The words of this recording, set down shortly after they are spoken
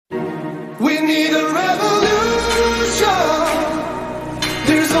We need a revolution.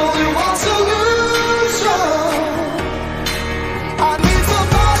 There's only one solution. I need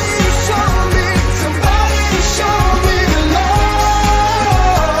somebody to show me the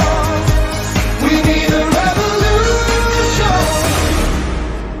love. We need a revolution.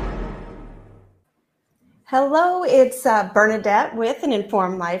 Hello, it's Bernadette with an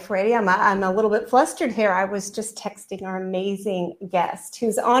Informed Life Radio. I'm a little bit flustered here. I was just texting our amazing guest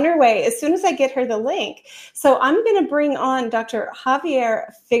who's on her way as soon as I get her the link. So I'm going to bring on Dr.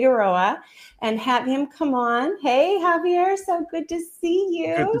 Javier Figueroa and have him come on. Hey, Javier, so good to see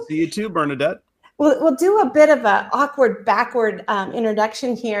you. Good to see you too, Bernadette. We'll do a bit of an awkward backward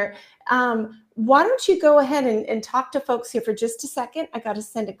introduction here. Why don't you go ahead and talk to folks here for just a second? I got to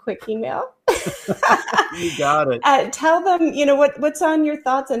send a quick email. You got it. Tell them, what's on your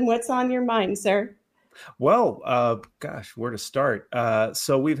thoughts and what's on your mind, sir. Well, where to start?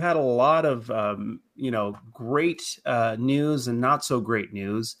 So we've had a lot of, great news and not so great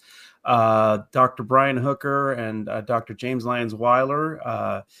news. Dr. Brian Hooker and Dr. James Lyons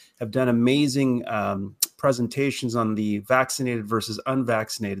Weiler have done amazing presentations on the vaccinated versus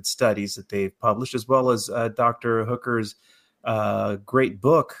unvaccinated studies that they've published, as well as Dr. Hooker's great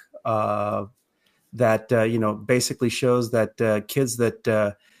book that basically shows that kids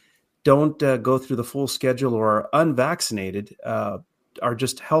that don't go through the full schedule or are unvaccinated are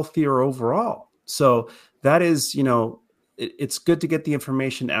just healthier overall. So that is, it's good to get the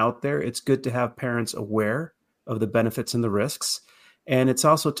information out there. It's good to have parents aware of the benefits and the risks. And it's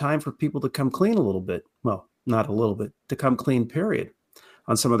also time for people to come clean a little bit. Well, not a little bit, to come clean, period,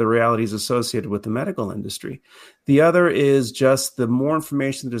 on some of the realities associated with the medical industry. The other is just the more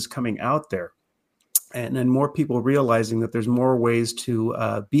information that is coming out there and more people realizing that there's more ways to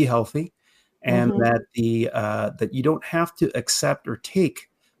be healthy and that that you don't have to accept or take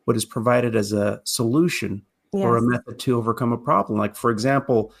what is provided as a solution or a method to overcome a problem. Like, for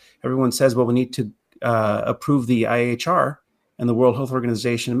example, everyone says, well, we need to approve the IHR and the World Health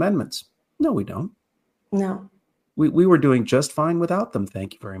Organization amendments. No, we don't. No. We were doing just fine without them.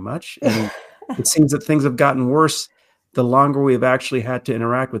 Thank you very much. And it seems that things have gotten worse the longer we have actually had to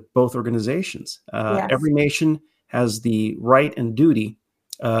interact with both organizations. Every nation has the right and duty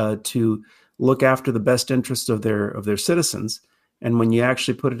to look after the best interests of their citizens. And when you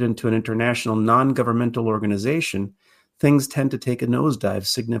actually put it into an international non-governmental organization, things tend to take a nosedive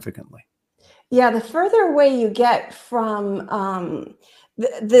significantly. Yeah, the further away you get from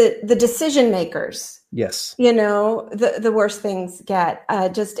the decision makers, yes, the worse things get.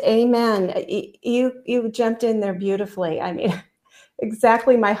 Just amen. You jumped in there beautifully. I mean,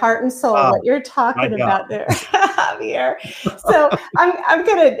 exactly my heart and soul. What you're talking about there, Javier. So I'm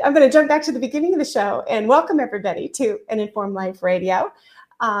gonna jump back to the beginning of the show and welcome everybody to an Informed Life Radio.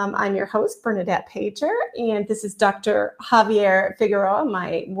 I'm your host, Bernadette Pager, and this is Dr. Javier Figueroa,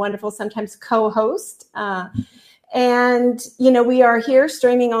 my wonderful, sometimes co-host. And we are here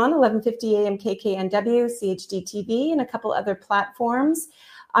streaming on 1150 AM KKNW, CHD TV, and a couple other platforms.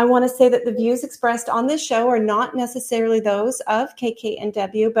 I want to say that the views expressed on this show are not necessarily those of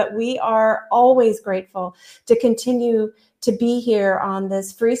KKNW, but we are always grateful to continue to be here on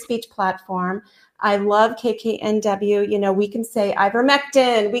this free speech platform. I love KKNW. We can say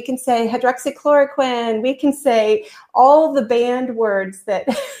ivermectin, we can say hydroxychloroquine, we can say all the banned words that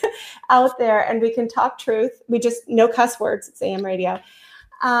out there, and we can talk truth. We just no cuss words. It's AM radio.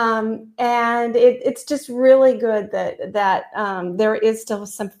 And it's just really good that there is still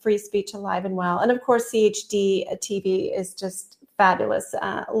some free speech alive and well. And of course, CHD TV is just fabulous.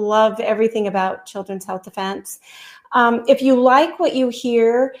 Love everything about Children's Health Defense. If you like what you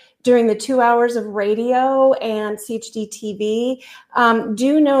hear during the 2 hours of radio and CHD TV,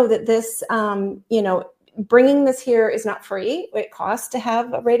 do know that this, bringing this here is not free. It costs to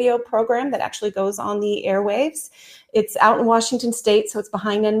have a radio program that actually goes on the airwaves. It's out in Washington State, so it's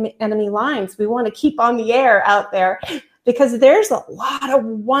behind enemy lines. We want to keep on the air out there because there's a lot of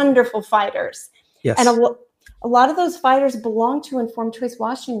wonderful fighters. Yes. And a lot of those fighters belong to Informed Choice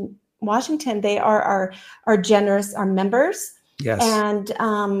Washington. They are generous, our members. Yes. And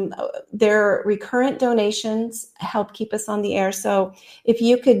their recurrent donations help keep us on the air. So if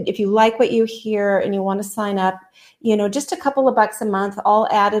you like what you hear and you want to sign up, just a couple of bucks a month, all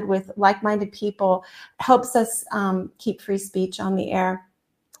added with like-minded people, helps us keep free speech on the air.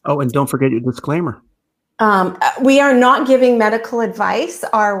 Oh, and don't forget your disclaimer. We are not giving medical advice,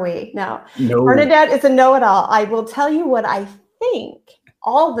 are we? No. Bernadette is a know-it-all. I will tell you what I think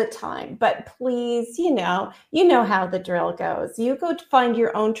all the time, but please, you know how the drill goes. You go to find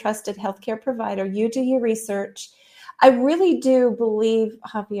your own trusted healthcare provider. You do your research. I really do believe,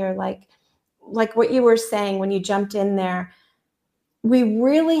 Javier, like what you were saying when you jumped in there, we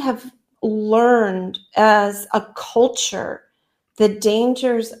really have learned as a culture the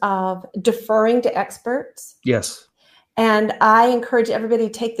dangers of deferring to experts. Yes. And I encourage everybody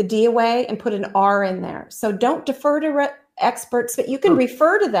to take the D away and put an R in there. So don't defer to experts, but you can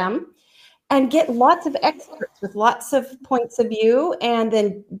refer to them and get lots of experts with lots of points of view, and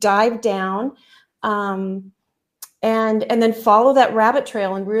then dive down, and then follow that rabbit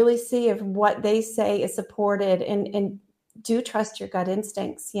trail and really see if what they say is supported, and do trust your gut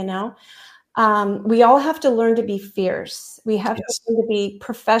instincts. We all have to learn to be fierce. We have to learn to be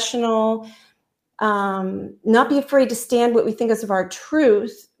professional, not be afraid to stand what we think is of our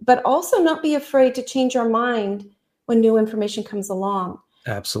truth, but also not be afraid to change our mind when new information comes along.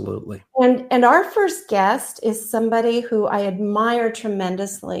 Absolutely. And our first guest is somebody who I admire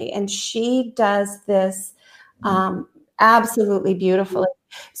tremendously, and she does this absolutely beautifully.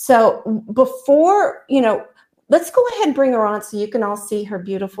 So before, let's go ahead and bring her on so you can all see her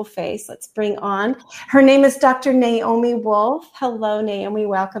beautiful face. Let's bring on. Her name is Dr. Naomi Wolf. Hello, Naomi.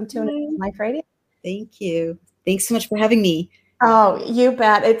 Welcome to Life Radio. Thank you. Thanks so much for having me. Oh, you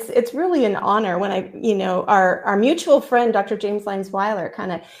bet. It's really an honor. When our mutual friend, Dr. James Lyons Weiler,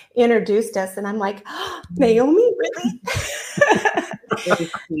 kind of introduced us, and I'm like, oh, Naomi, really?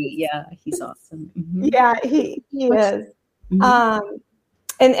 Really sweet. Yeah, he's awesome. Mm-hmm. Yeah, he is. Mm-hmm.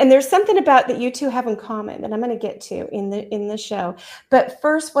 And there's something about that you two have in common that I'm going to get to in the show. But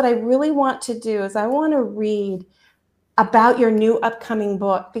first, what I really want to do is I want to read about your new upcoming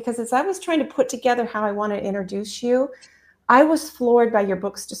book, because as I was trying to put together how I want to introduce you, I was floored by your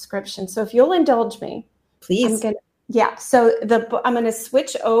book's description. So if you'll indulge me, please. So I'm going to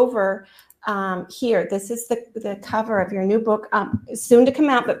switch over here. This is the cover of your new book, soon to come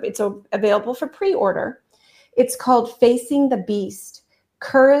out, but it's available for pre-order. It's called Facing the Beast: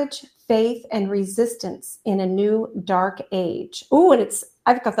 Courage, Faith, and Resistance in a New Dark Age. Oh, and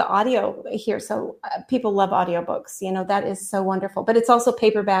I've got the audio here. So people love audiobooks. That is so wonderful. But it's also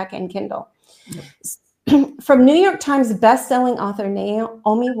paperback and Kindle. Yep. From New York Times bestselling author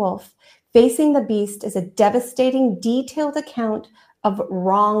Naomi Wolf, Facing the Beast is a devastating, detailed account of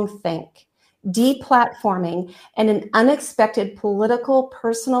wrongthink, deplatforming, and an unexpected political,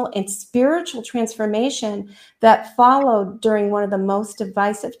 personal, and spiritual transformation that followed during one of the most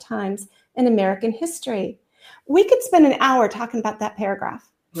divisive times in American history. We could spend an hour talking about that paragraph.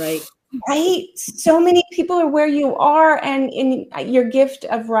 Right. So many people are where you are, and your gift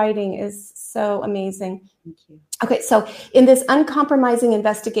of writing is so amazing. Thank you. Okay, so in this uncompromising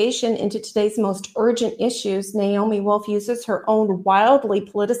investigation into today's most urgent issues, Naomi Wolf uses her own wildly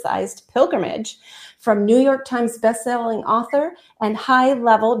politicized pilgrimage from New York Times bestselling author and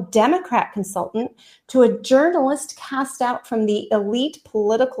high-level Democrat consultant to a journalist cast out from the elite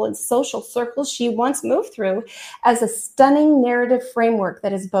political and social circles she once moved through, as a stunning narrative framework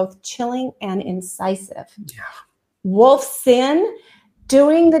that is both chilling and incisive. Yeah. Wolf's sin: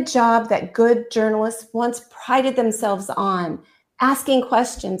 doing the job that good journalists once prided themselves on, asking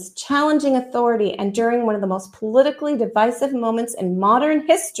questions, challenging authority, and during one of the most politically divisive moments in modern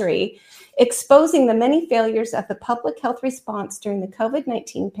history, exposing the many failures of the public health response during the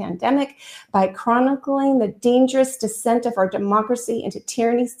COVID-19 pandemic by chronicling the dangerous descent of our democracy into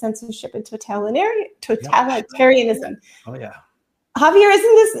tyranny, censorship, and totalitarianism. Oh, yeah. Javier,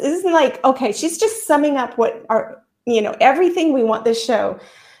 isn't like, okay, she's just summing up what our, everything we want this show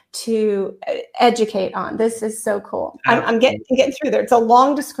to educate on. This is so cool. I'm getting through there. It's a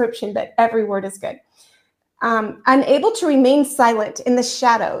long description, but every word is good. Unable to remain silent in the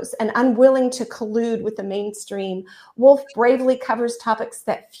shadows and unwilling to collude with the mainstream, Wolf bravely covers topics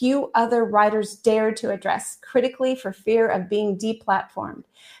that few other writers dare to address critically for fear of being deplatformed.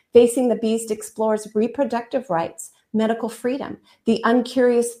 Facing the Beast explores reproductive rights, medical freedom, the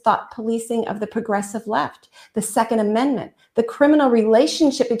uncurious thought policing of the progressive left, the Second Amendment, the criminal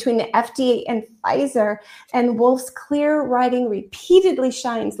relationship between the FDA and Pfizer, and Wolf's clear writing repeatedly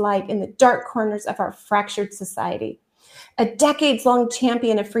shines light in the dark corners of our fractured society. A decades-long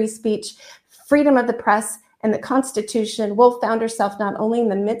champion of free speech, freedom of the press, and the Constitution, Wolf found herself not only in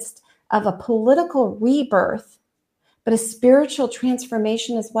the midst of a political rebirth, but a spiritual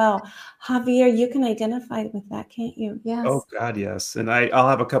transformation as well. Javier, you can identify with that, can't you? Yes. Oh, God, yes. And I'll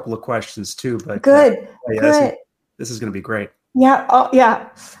have a couple of questions too. But good. This is going to be great. Yeah. Oh, yeah.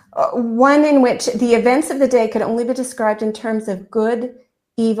 One in which the events of the day could only be described in terms of good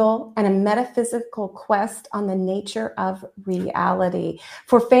evil, and a metaphysical quest on the nature of reality.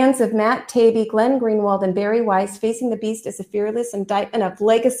 For fans of Matt Taibbi, Glenn Greenwald, and Barry Weiss, Facing the Beast is a fearless indictment of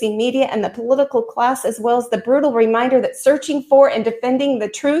legacy media and the political class, as well as the brutal reminder that searching for and defending the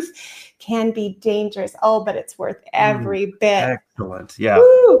truth can be dangerous. Oh, but it's worth every bit. Excellent. Yeah.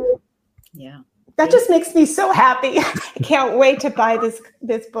 Woo! Yeah. That just makes me so happy. I can't wait to buy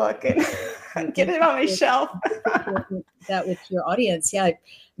this book and get it on my shelf. That with your audience. Yeah. I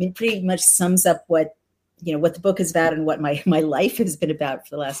mean, pretty much sums up what the book is about and what my life has been about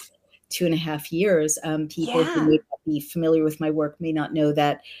for the last 2.5 years. People who may not be familiar with my work may not know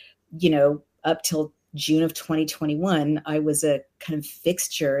that, up till June of 2021, I was a kind of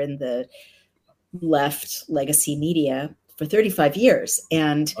fixture in the left legacy media for 35 years.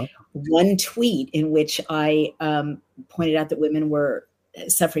 And one tweet in which I pointed out that women were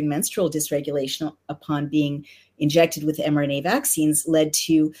suffering menstrual dysregulation upon being injected with mRNA vaccines led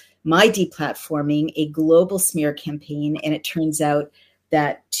to my deplatforming, a global smear campaign. And it turns out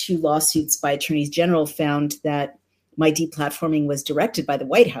that 2 lawsuits by attorneys general found that my deplatforming was directed by the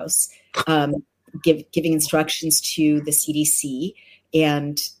White House, giving instructions to the CDC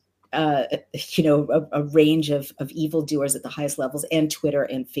and a range of evildoers at the highest levels, and Twitter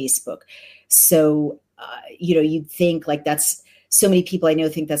and Facebook. So, you'd think like that's, so many people I know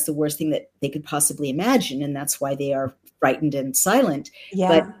think that's the worst thing that they could possibly imagine. And that's why they are frightened and silent. Yeah.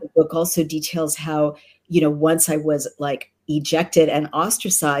 But the book also details how, once I was like ejected and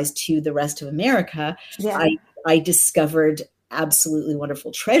ostracized to the rest of America, I discovered absolutely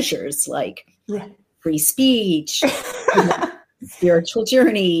wonderful treasures like free speech, spiritual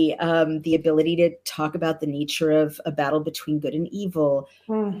journey, the ability to talk about the nature of a battle between good and evil.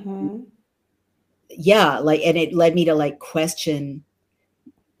 Mm-hmm. Yeah. And it led me to question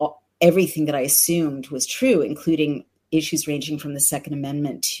everything that I assumed was true, including issues ranging from the Second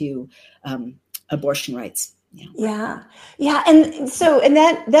Amendment to abortion rights. Yeah. And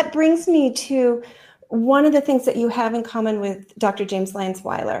that brings me to one of the things that you have in common with Dr. James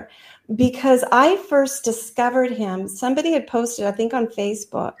Lansweiler, because I first discovered him, somebody had posted, I think on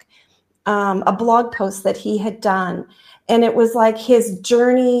Facebook, a blog post that he had done. And it was like his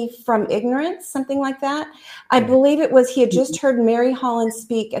journey from ignorance, something like that. I believe it was, he had just heard Mary Holland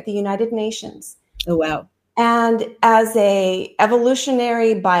speak at the United Nations. Oh, wow. And as a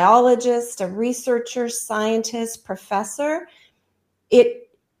evolutionary biologist, a researcher, scientist, professor, it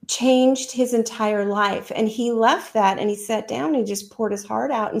changed his entire life. And he left that and he sat down and he just poured his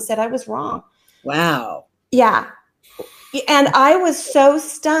heart out and said, I was wrong. Wow. Yeah. And I was so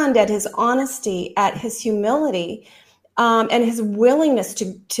stunned at his honesty, at his humility, and his willingness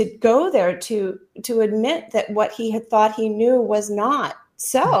to go there, to admit that what he had thought he knew was not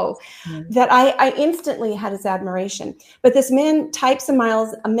so, that I instantly had his admiration. But this man types a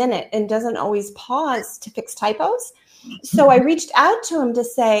mile a minute and doesn't always pause to fix typos. So I reached out to him to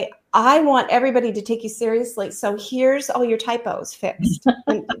say, I want everybody to take you seriously. So here's all your typos fixed.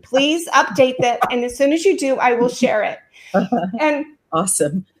 And please update that. And as soon as you do, I will share it. And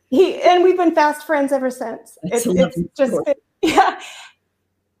awesome. We've been fast friends ever since. It's just, yeah.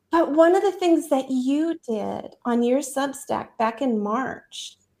 But one of the things that you did on your Substack back in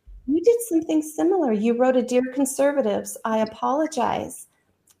March, you did something similar. You wrote a Dear Conservatives, I apologize.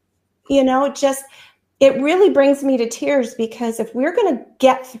 It really brings me to tears, because if we're going to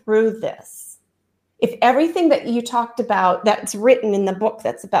get through this, if everything that you talked about that's written in the book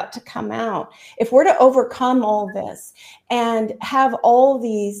that's about to come out, if we're to overcome all this and have all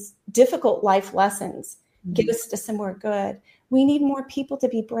these difficult life lessons get us to somewhere good, we need more people to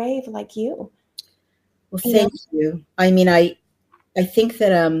be brave like you. Well, thank you. I mean, I think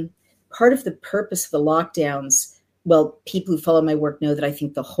that part of the purpose of the lockdowns, well, people who follow my work know that I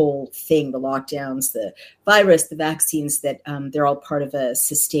think the whole thing, the lockdowns, the virus, the vaccines, that they're all part of a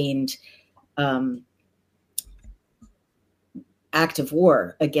sustained act of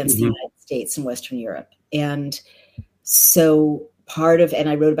war against the United States and Western Europe. And so and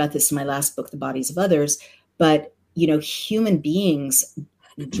I wrote about this in my last book, The Bodies of Others, but, human beings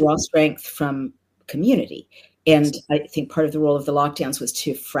draw strength from community. And I think part of the role of the lockdowns was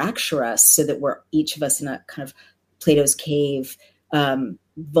to fracture us so that we're each of us in a kind of Plato's cave,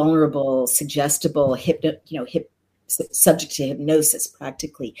 vulnerable, suggestible, subject to hypnosis.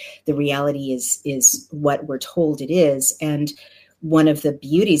 Practically, the reality is what we're told it is. And one of the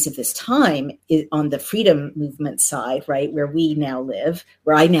beauties of this time is on the freedom movement side, right, where I now live,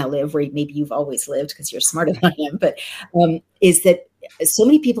 where maybe you've always lived because you're smarter than I am, but is that so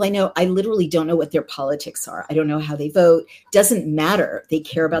many people I know, I literally don't know what their politics are. I don't know how they vote. Doesn't matter. They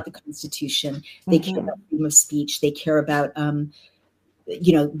care about the Constitution. They care about freedom of speech. They care about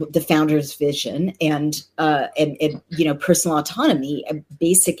the founder's vision and personal autonomy,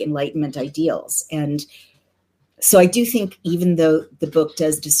 basic Enlightenment ideals. And so I do think, even though the book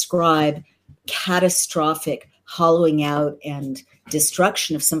does describe catastrophic hollowing out and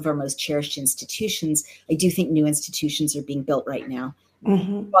destruction of some of our most cherished institutions, I do think new institutions are being built right now,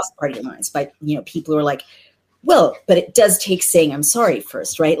 across party lines, by people who are like, well, but it does take saying I'm sorry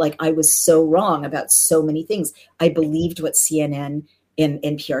first, right? Like, I was so wrong about so many things. I believed what CNN and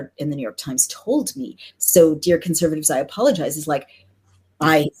NPR and the New York Times told me. So, dear conservatives, I apologize. It's like,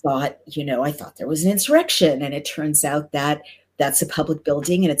 I thought there was an insurrection, and it turns out that that's a public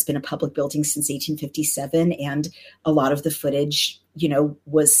building, and it's been a public building since 1857. And a lot of the footage,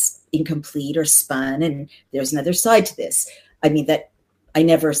 was incomplete or spun. And there's another side to this. I mean, that I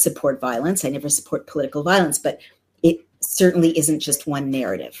never support violence. I never support political violence, but it certainly isn't just one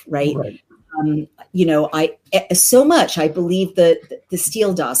narrative, right? I so much. I believed the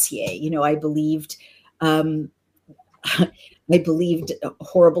Steele dossier. I believed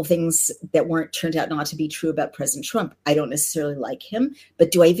horrible things that weren't turned out not to be true about President Trump. I don't necessarily like him,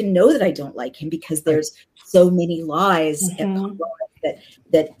 but do I even know that I don't like him? Because there's so many lies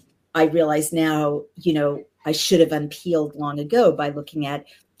that I realize now, I should have unpeeled long ago by looking at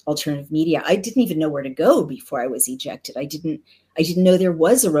alternative media. I didn't even know where to go before I was ejected. I didn't know there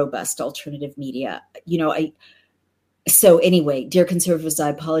was a robust alternative media. So anyway, dear conservatives, I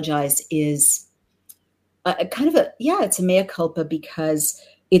apologize is it's a mea culpa, because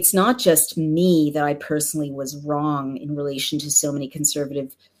it's not just me that I personally was wrong in relation to so many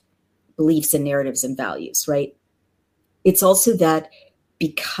conservative beliefs and narratives and values, right? It's also that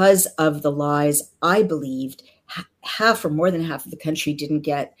because of the lies I believed, half or more than half of the country didn't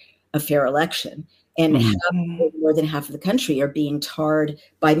get a fair election. And more than half of the country are being tarred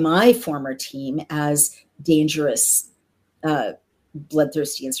by my former team as dangerous,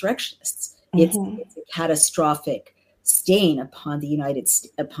 bloodthirsty insurrectionists. It's a catastrophic stain upon the United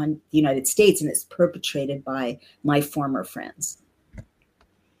States, and it's perpetrated by my former friends.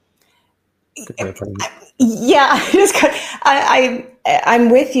 Yeah, I'm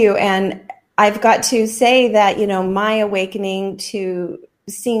with you, and I've got to say that my awakening to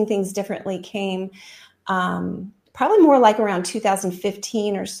seeing things differently came probably more like around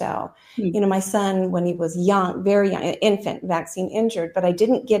 2015 or so. My son, when he was young, very young, an infant, vaccine injured, but I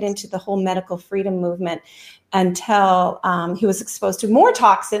didn't get into the whole medical freedom movement until he was exposed to more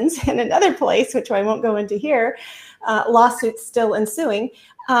toxins in another place, which I won't go into here, lawsuits still ensuing,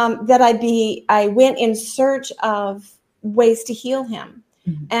 that I went in search of ways to heal him.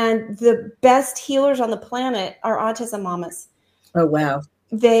 And the best healers on the planet are autism mamas. Oh, wow.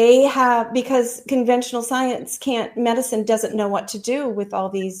 They have, because conventional medicine doesn't know what to do with all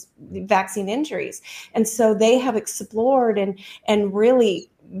these vaccine injuries. And so they have explored and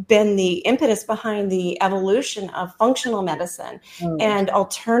really been the impetus behind the evolution of functional medicine and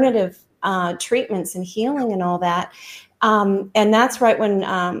alternative treatments and healing and all that. And that's right when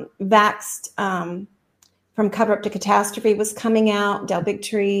Vaxxed from Cover Up to Catastrophe was coming out, Del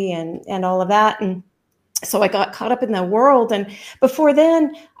Bigtree and all of that. And so I got caught up in the world. And before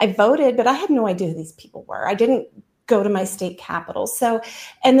then I voted, but I had no idea who these people were. I didn't go to my state capital. So,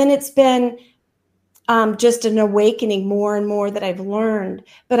 and then it's been just an awakening more and more that I've learned.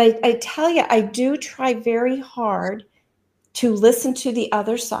 But I tell you, I do try very hard to listen to the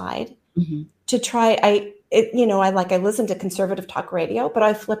other side, to try. I listen to conservative talk radio, but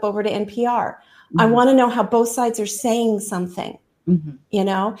I flip over to NPR. I want to know how both sides are saying something, and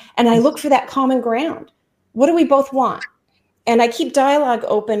I look for that common ground. What do we both want? And I keep dialogue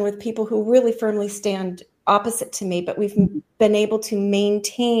open with people who really firmly stand opposite to me, but we've been able to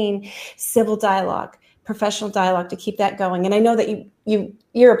maintain civil dialogue, professional dialogue, to keep that going. And I know that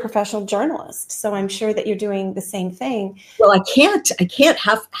you're a professional journalist, so I'm sure that you're doing the same thing. Well, I can't.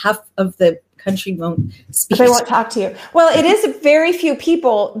 Half of the country won't speak. They won't talk to you. Well, it is very few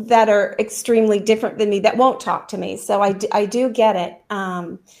people that are extremely different than me that won't talk to me. So I do get it.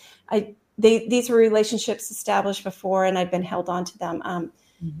 These were relationships established before, and I've been held on to them.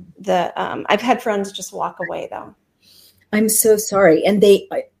 I've had friends just walk away, though. I'm so sorry. And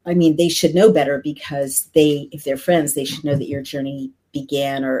they should know better, because if they're friends, they should know that your journey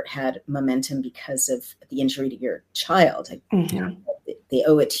began or had momentum because of the injury to your child. They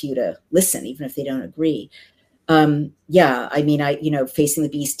owe it to you to listen, even if they don't agree. Facing the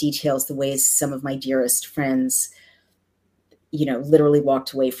Beast details the ways some of my dearest friends, literally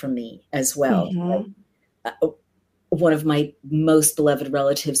walked away from me as well. One of my most beloved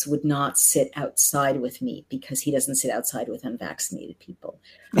relatives would not sit outside with me because he doesn't sit outside with unvaccinated people.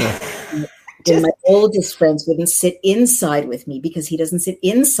 when my oldest friends wouldn't sit inside with me because he doesn't sit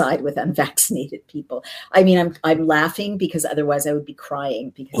inside with unvaccinated people. I mean, I'm laughing because otherwise I would be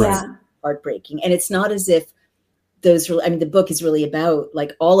crying because it's heartbreaking. And it's not as if the book is really about,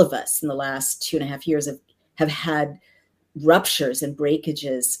 like, all of us in the last 2.5 years have had ruptures and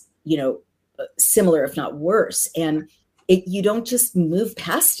breakages, similar, if not worse. And you don't just move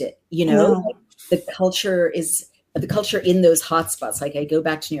past it, like the culture in those hotspots. Like, I go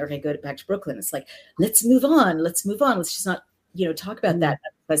back to New York, I go back to Brooklyn. It's like, let's move on. Let's just not, talk about that at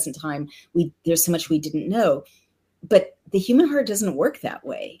the present time. There's so much we didn't know, but the human heart doesn't work that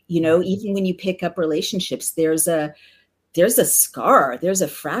way. Even when you pick up relationships, there's a scar, there's a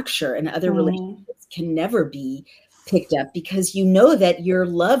fracture, and other relationships can never be picked up because that your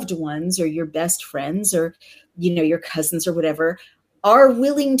loved ones or your best friends or, your cousins or whatever are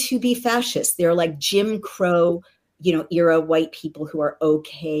willing to be fascist. They're like Jim Crow, era white people who are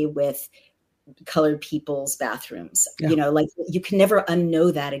okay with colored people's bathrooms. Like, you can never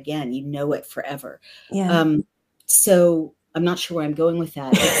unknow that again. It forever. Yeah. So I'm not sure where I'm going with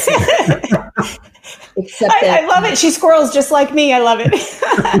that. Except that I love it. She squirrels just like me. I love it.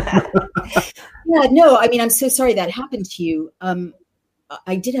 Yeah, no, I mean, I'm so sorry that happened to you.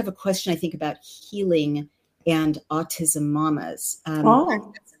 I did have a question, I think, about healing and autism mamas.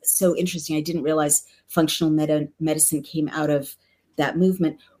 So interesting. I didn't realize functional medicine came out of that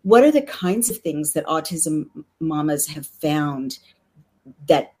movement. What are the kinds of things that autism mamas have found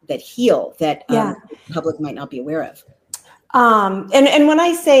that heal that the public might not be aware of? And when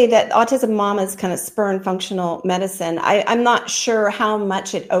I say that autism mamas kind of spurn functional medicine, I'm not sure how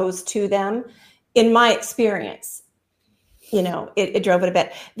much it owes to them. In my experience, it drove it a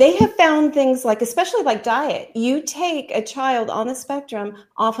bit. They have found things like, especially like diet. You take a child on the spectrum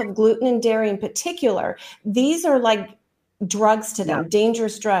off of gluten and dairy in particular. These are like drugs to them,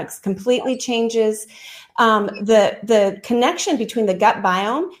 dangerous drugs, completely changes the connection between the gut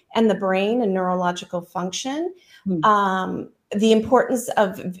biome and the brain and neurological function. The importance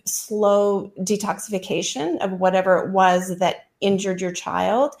of slow detoxification of whatever it was that injured your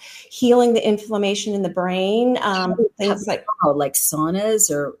child, healing the inflammation in the brain, things like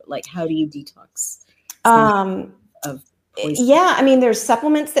saunas, or like, how do you detox? There's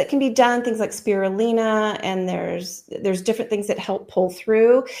supplements that can be done, things like spirulina, and there's different things that help pull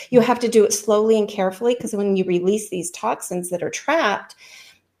through. You have to do it slowly and carefully because when you release these toxins that are trapped,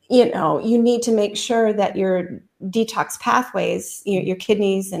 you need to make sure that your detox pathways, your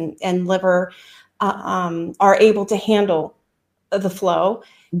kidneys and liver are able to handle the flow.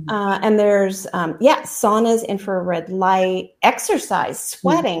 And there's, saunas, infrared light, exercise,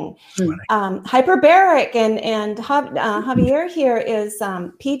 sweating, hyperbaric. And Javier here is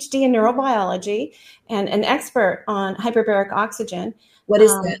PhD in neurobiology and an expert on hyperbaric oxygen. What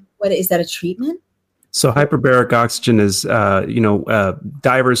is that? What is that, a treatment? So hyperbaric oxygen is,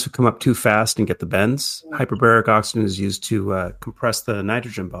 divers who come up too fast and get the bends. Hyperbaric oxygen is used to compress the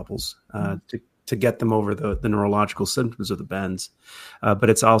nitrogen bubbles to get them over the neurological symptoms of the bends. But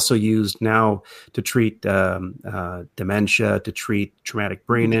it's also used now to treat dementia, to treat traumatic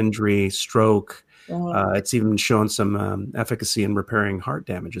brain injury, stroke. It's even shown some efficacy in repairing heart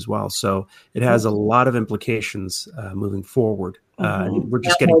damage as well. So it has a lot of implications moving forward. We're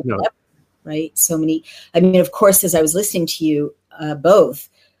just getting right? So many. I mean, of course, as I was listening to you both,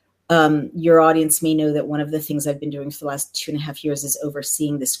 your audience may know that one of the things I've been doing for the last 2.5 years is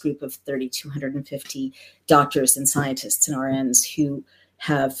overseeing this group of 250 doctors and scientists and RNs who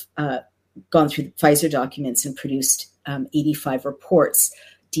have gone through the Pfizer documents and produced 85 reports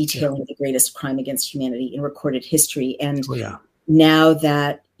detailing the greatest crime against humanity in recorded history. And now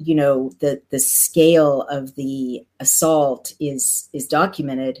that, the scale of the assault is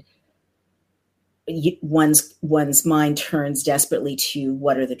documented, one's mind turns desperately to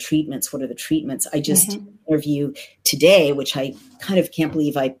what are the treatments? I just did an interview today, which I kind of can't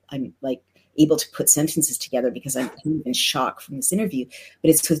believe I'm like able to put sentences together because I'm kind of in shock from this interview. But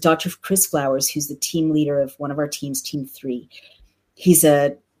it's with Dr. Chris Flowers, who's the team leader of one of our teams, Team 3. He's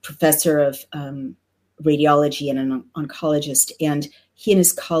a professor of radiology and an oncologist, and he and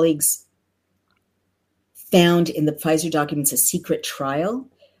his colleagues found in the Pfizer documents a secret trial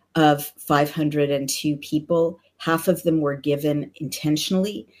of 502 people. Half of them were given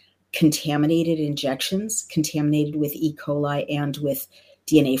intentionally contaminated injections, contaminated with E. coli and with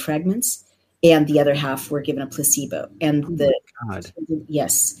DNA fragments, and the other half were given a placebo. And the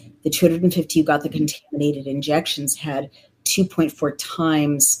 250 who got the contaminated injections had 2.4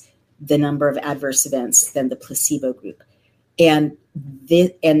 times the number of adverse events than the placebo group. And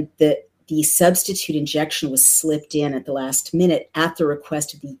the the substitute injection was slipped in at the last minute at the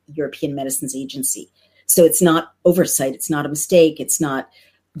request of the European Medicines Agency. So it's not oversight. It's not a mistake. It's not,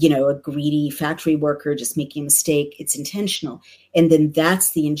 a greedy factory worker just making a mistake. It's intentional. And then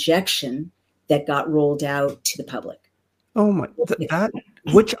that's the injection that got rolled out to the public. Oh my,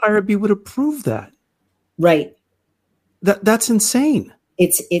 which IRB would approve that? Right. That's insane.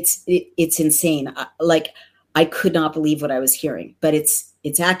 It's insane. I could not believe what I was hearing, but it's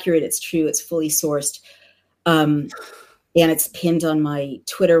accurate. It's true. It's fully sourced. And it's pinned on my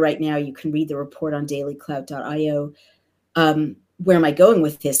Twitter right now. You can read the report on dailycloud.io. Where am I going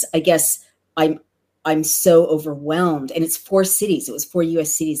with this? I guess I'm so overwhelmed. And it's 4 cities. It was 4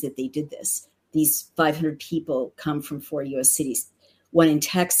 U.S. cities that they did this. These 500 people come from 4 U.S. cities. One in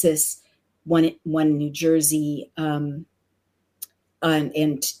Texas, one in New Jersey, and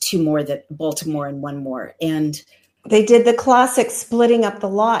 2 more, that Baltimore and 1 more. And they did the classic splitting up the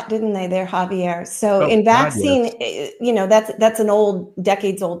lot, didn't they, there, Javier? So in vaccine, that's an old,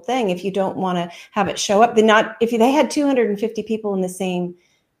 decades old thing. If you don't want to have it show up, if they had 250 people in the same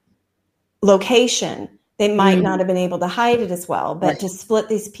location, they might not have been able to hide it as well, but to split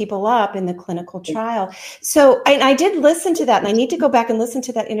these people up in the clinical trial. So I did listen to that, and I need to go back and listen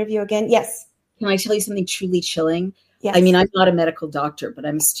to that interview again. Yes. Can I tell you something truly chilling? Yes. I mean, I'm not a medical doctor, but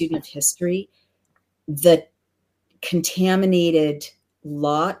I'm a student of history. The contaminated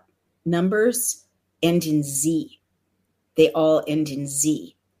lot numbers end in Z. They all end in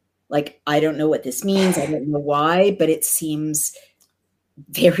Z. I don't know what this means. I don't know why, but it seems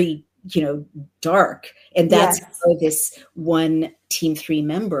very, dark. And that's how this one Team 3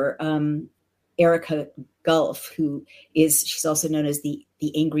 member, Erica Gulf, she's also known as the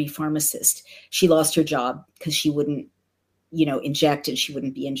angry pharmacist. She lost her job because she wouldn't, inject, and she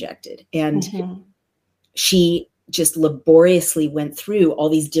wouldn't be injected. And she just laboriously went through all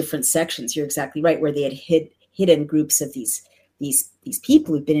these different sections. You're exactly right, where they had hidden groups of these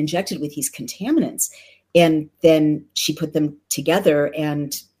people who've been injected with these contaminants. And then she put them together,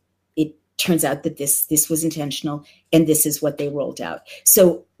 and it turns out that this was intentional, and this is what they rolled out.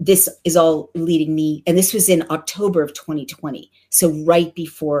 So this is all leading me, and this was in October of 2020. So right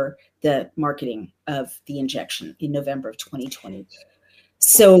before the marketing of the injection in November of 2020.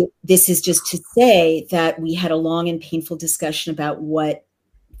 So this is just to say that we had a long and painful discussion about what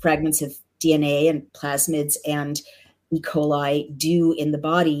fragments of DNA and plasmids and E. coli do in the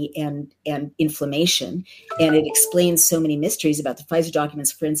body and inflammation. And it explains so many mysteries about the Pfizer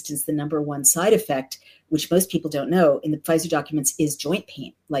documents. For instance, the number 1 side effect, which most people don't know in the Pfizer documents, is joint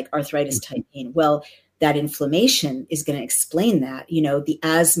pain, like arthritis type pain. Well, that inflammation is going to explain that, the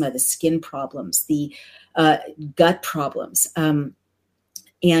asthma, the skin problems, the gut problems.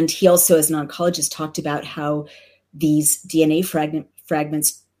 And he also, as an oncologist, talked about how these DNA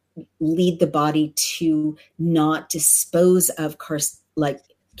fragments lead the body to not dispose of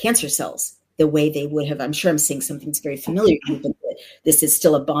cancer cells the way they would have. I'm sure I'm saying something that's very familiar to you, but this is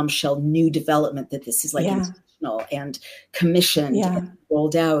still a bombshell new development, that this is intentional and commissioned and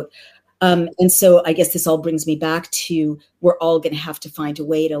rolled out. And so I guess this all brings me back to, we're all going to have to find a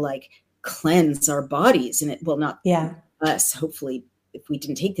way to cleanse our bodies, and it will not us, hopefully, if we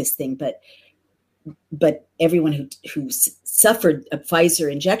didn't take this thing, but everyone who suffered a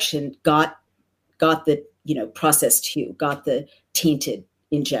Pfizer injection got the process 2, got the tainted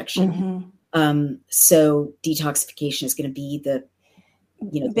injection. So detoxification is going to be the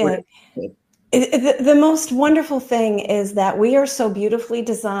the most wonderful thing is that we are so beautifully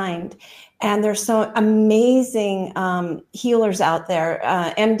designed, and there's so amazing healers out there,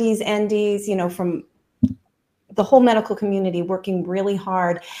 MDs, NDs, from the whole medical community working really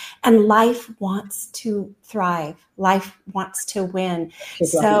hard, and life wants to thrive. Life wants to win.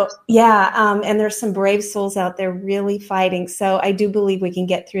 So and there's some brave souls out there really fighting. So I do believe we can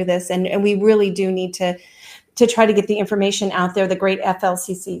get through this, and we really do need to try to get the information out there. The great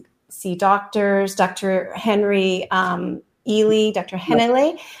FLCCC doctors, Dr. Henry Ely, Dr.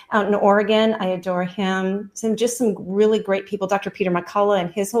 Henele out in Oregon. I adore him. Some really great people. Dr. Peter McCullough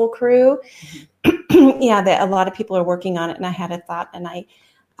and his whole crew. A lot of people are working on it, and I had a thought, and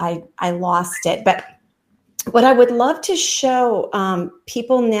I lost it. But what I would love to show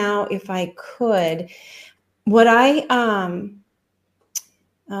people now, if I could, what I'm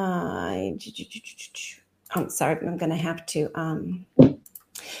sorry, I'm going to have to.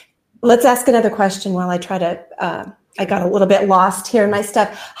 Let's ask another question while I try to. I got a little bit lost here in my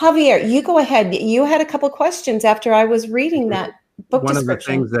stuff. Javier, you go ahead. You had a couple questions after I was reading that book One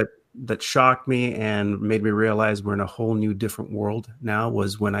description. of the things that shocked me and made me realize we're in a whole new different world now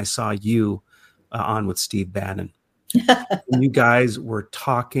was when I saw you on with Steve Bannon. You guys were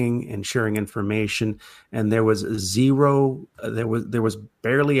talking and sharing information, and there was there was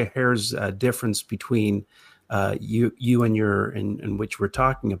barely a hair's difference between you and which we're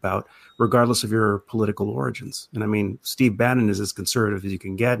talking about, regardless of your political origins. And I mean, Steve Bannon is as conservative as you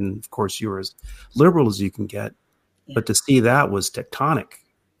can get, and of course you're as liberal as you can get. Yeah. But to see that was tectonic,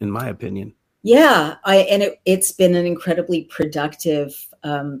 in my opinion. Yeah, it's been an incredibly productive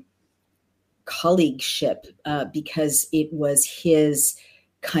colleagueship because it was his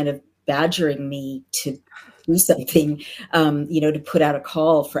kind of badgering me to do something, to put out a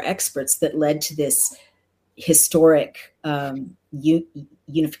call for experts that led to this historic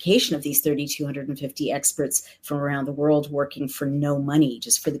unification of these 3,250 experts from around the world working for no money,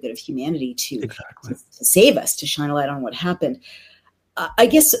 just for the good of humanity to save us, to shine a light on what happened. I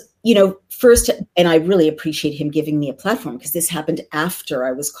guess, first, and I really appreciate him giving me a platform, because this happened after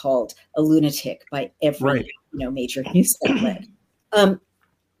I was called a lunatic by every, major news outlet.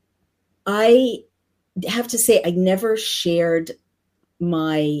 I have to say, I never shared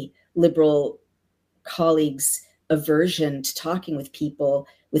my liberal colleagues' aversion to talking with people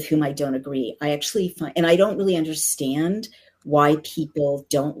with whom I don't agree. I actually find, and I don't really understand why people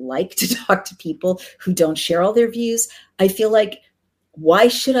don't like to talk to people who don't share all their views. I feel like, why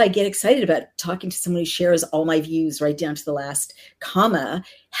should I get excited about talking to someone who shares all my views right down to the last comma?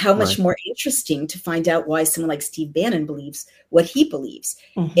 How much more interesting to find out why someone like Steve Bannon believes what he believes.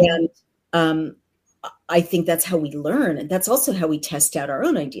 Mm-hmm. And I think that's how we learn. And that's also how we test out our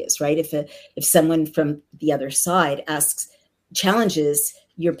own ideas, right? If someone from the other side challenges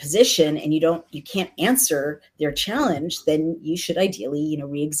your position and you can't answer their challenge, then you should ideally,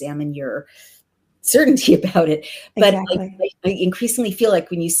 re-examine your certainty about it. But exactly. I increasingly feel like,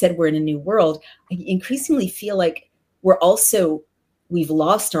 when you said we're in a new world, I increasingly feel like we've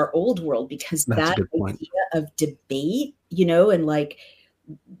lost our old world, because that idea of debate, and like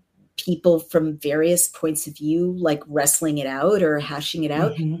people from various points of view, like wrestling it out or hashing it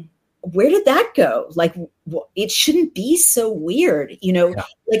out. Mm-hmm. Where did that go? Like, it shouldn't be so weird,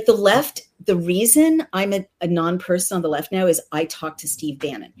 like the left. The reason I'm a non-person on the left now is I talk to Steve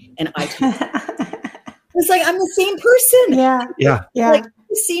Bannon, and it's like, I'm the same person. Yeah. Like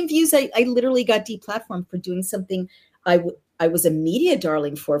the same views. I literally got deplatformed for doing something I was a media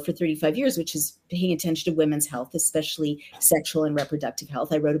darling for 35 years, which is paying attention to women's health, especially sexual and reproductive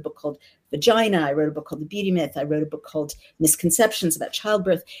health. I wrote a book called Vagina. I wrote a book called The Beauty Myth. I wrote a book called Misconceptions about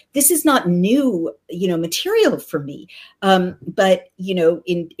Childbirth. This is not new, material for me. But,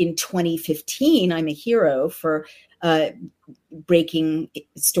 in 2015, I'm a hero for breaking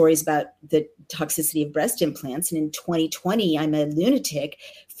stories about the toxicity of breast implants. And in 2020, I'm a lunatic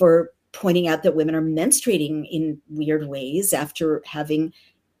for pointing out that women are menstruating in weird ways after having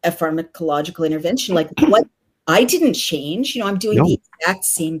a pharmacological intervention. Like, what? I didn't change. I'm doing the exact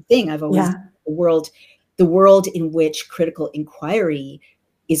same thing. I've always the world in which critical inquiry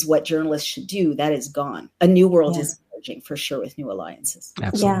is what journalists should do. That is gone. A new world is emerging for sure, with new alliances.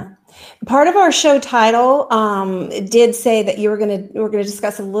 Absolutely. Yeah. Part of our show title did say that we're going to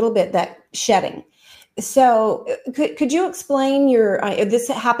discuss a little bit that shedding. So could you explain this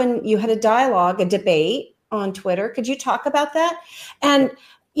happened, you had a dialogue, a debate on Twitter. Could you talk about that? And,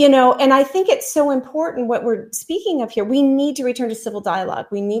 and I think it's so important what we're speaking of here. We need to return to civil dialogue.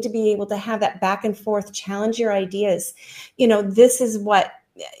 We need to be able to have that back and forth, challenge your ideas. This is what,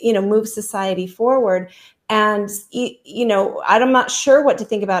 moves society forward. And, I'm not sure what to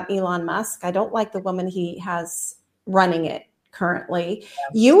think about Elon Musk. I don't like the woman he has running it currently.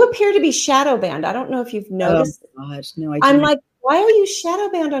 You appear to be shadow banned. I don't know if you've noticed. Oh gosh, no, I'm like, why are you shadow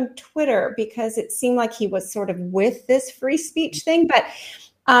banned on Twitter? Because it seemed like he was sort of with this free speech thing. But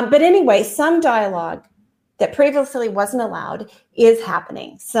anyway, some dialogue that previously wasn't allowed is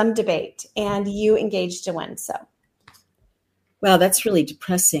happening. Some debate, and you engaged to win. So, wow, that's really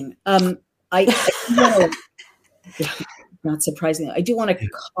depressing. Not surprisingly, I do want to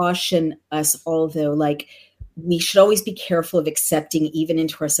caution us all, though, like, we should always be careful of accepting, even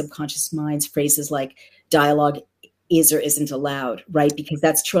into our subconscious minds, phrases like dialogue is or isn't allowed, right? Because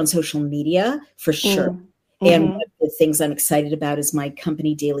that's true on social media for sure. Mm-hmm. And one of the things I'm excited about is my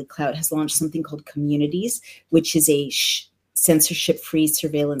company, Daily Clout, has launched something called Communities, which is a censorship-free,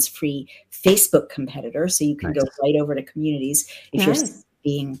 surveillance-free Facebook competitor. So you can go right over to Communities if you're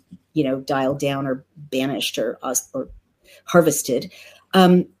being, dialed down or banished or harvested.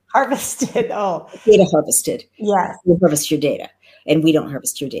 Harvested. Data harvested. Yes. You harvest your data, and we don't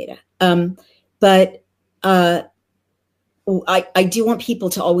harvest your data. But I do want people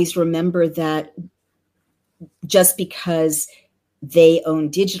to always remember that just because they own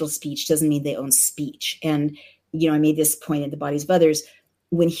digital speech doesn't mean they own speech. And I made this point in The Bodies of Others.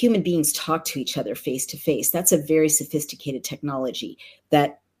 When human beings talk to each other face to face, that's a very sophisticated technology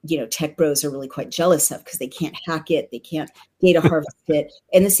that, tech bros are really quite jealous of because they can't hack it. They can't data harvest it.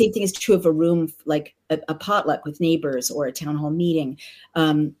 And the same thing is true of a room like a potluck with neighbors or a town hall meeting.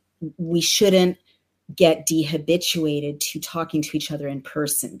 We shouldn't get dehabituated to talking to each other in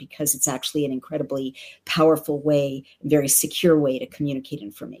person because it's actually an incredibly powerful way, very secure way to communicate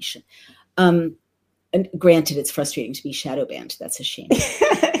information. And granted, it's frustrating to be shadow banned. That's a shame.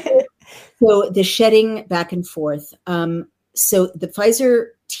 So the shedding back and forth. So the Pfizer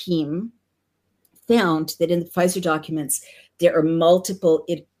team found that in the Pfizer documents, there are multiple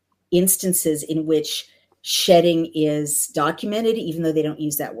instances in which shedding is documented, even though they don't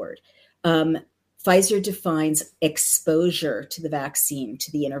use that word. Pfizer defines exposure to the vaccine,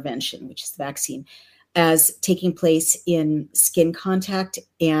 to the intervention, which is the vaccine, as taking place in skin contact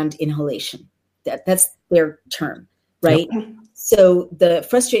and inhalation. That's their term, right? Yep. So the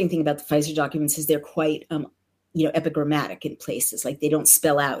frustrating thing about the Pfizer documents is they're quite, epigrammatic in places. Like they don't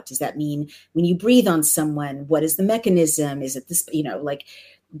spell out. Does that mean when you breathe on someone, what is the mechanism? Is it this,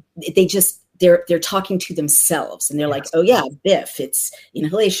 they're talking to themselves and they're like, oh yeah, biff, it's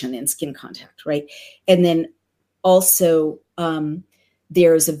inhalation and skin contact, right? And then also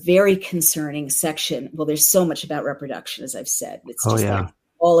there's a very concerning section. Well, there's so much about reproduction, as I've said. It's just like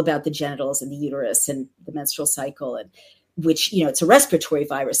all about the genitals and the uterus and the menstrual cycle, and which, it's a respiratory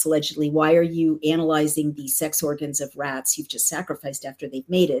virus, allegedly. Why are you analyzing the sex organs of rats you've just sacrificed after they've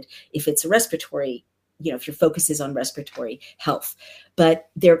mated if it's a respiratory, if your focus is on respiratory health? But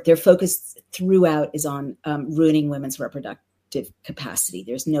their focus throughout is on ruining women's reproductive capacity.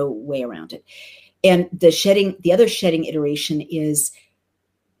 There's no way around it. And the other shedding iteration is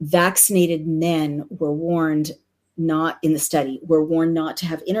vaccinated men were warned not to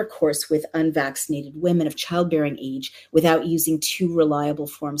have intercourse with unvaccinated women of childbearing age without using two reliable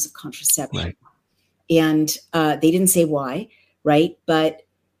forms of contraception. Right. And they didn't say why, right? But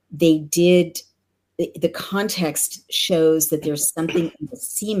they did. The context shows that there's something in the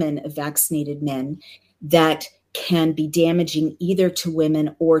semen of vaccinated men that can be damaging either to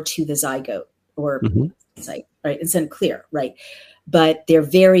women or to the zygote or site, right? It's unclear, right? But they're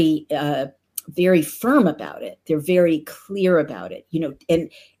very firm about it. They're very clear about it,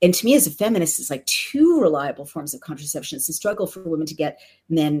 and to me as a feminist, it's like two reliable forms of contraception. It's a struggle for women to get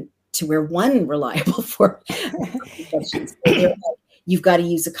men to wear one reliable form of contraception. So you've got to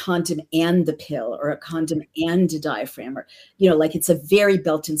use a condom and the pill, or a condom and a diaphragm, or, it's a very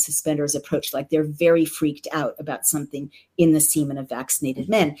belt and suspenders approach. Like they're very freaked out about something in the semen of vaccinated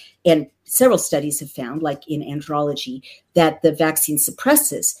men. And several studies have found, like in andrology, that the vaccine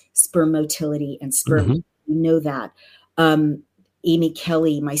suppresses sperm motility and sperm. Mm-hmm. We know that. Amy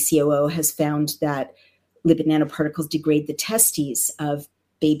Kelly, my COO, has found that lipid nanoparticles degrade the testes of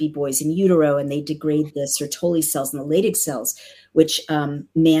baby boys in utero, and they degrade the Sertoli cells and the Leydig cells, which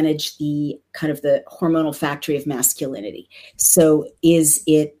manage the kind of the hormonal factory of masculinity. So is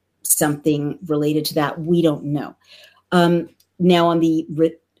it something related to that? We don't know. Now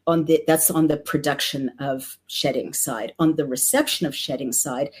that's on the production of shedding side. On the reception of shedding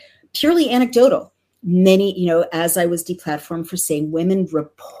side, purely anecdotal. Many, as I was deplatformed for saying, women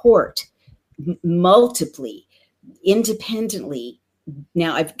report multiply, independently.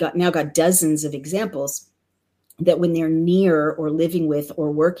 Now I've got dozens of examples that when they're near or living with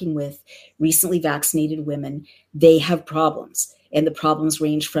or working with recently vaccinated women, they have problems. And the problems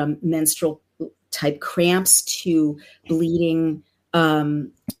range from menstrual type cramps to bleeding,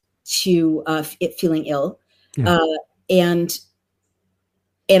 to it feeling ill. Yeah.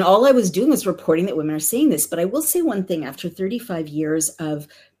 And all I was doing was reporting that women are saying this. But I will say one thing: after 35 years of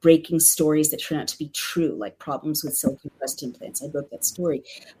breaking stories that turn out to be true, like problems with silicone breast implants, I broke that story.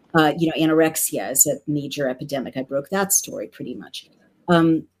 Anorexia is a major epidemic. I broke that story pretty much.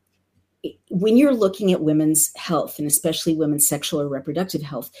 When you're looking at women's health, and especially women's sexual or reproductive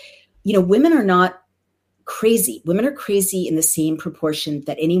health, women are not crazy. Women are crazy in the same proportion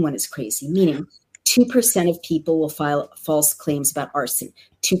that anyone is crazy, meaning 2% of people will file false claims about arson.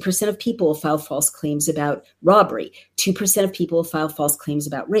 2% of people will file false claims about robbery. 2% of people will file false claims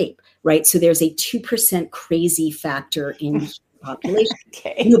about rape, right? So there's a 2% crazy factor in the population.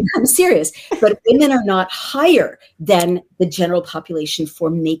 Okay. I'm serious. But women are not higher than the general population for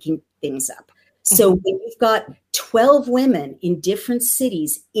making things up. So when you've got 12 women in different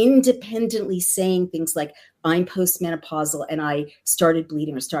cities independently saying things like, I'm postmenopausal and I started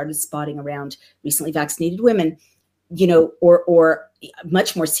bleeding or started spotting around recently vaccinated women, or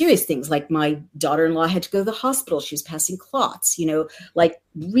much more serious things like my daughter-in-law had to go to the hospital. She was passing clots, like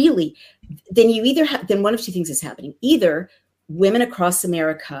really, then you either then one of two things is happening. Either women across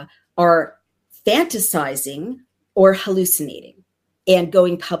America are fantasizing or hallucinating and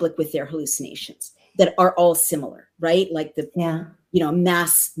going public with their hallucinations that are all similar, right? Like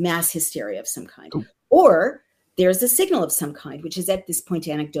mass hysteria of some kind. Ooh. Or there's a signal of some kind, which is at this point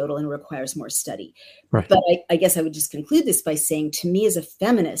anecdotal and requires more study. Right. But I guess I would just conclude this by saying, to me as a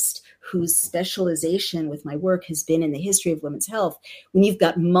feminist whose specialization with my work has been in the history of women's health, when you've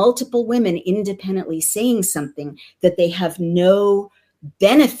got multiple women independently saying something that they have no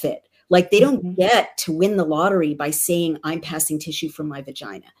benefit, like they don't get to win the lottery by saying I'm passing tissue from my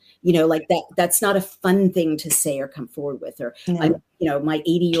vagina, like that's not a fun thing to say or come forward with, or I'm, my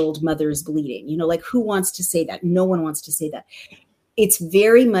 80-year-old mother's bleeding, like who wants to say that? No one wants to say that. It's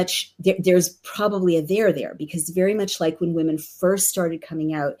very much, there's probably a there, because very much like when women first started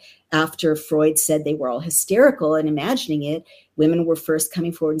coming out after Freud said they were all hysterical and imagining it, women were first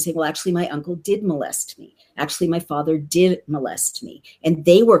coming forward and saying, well, actually, my uncle did molest me. Actually, my father did molest me. And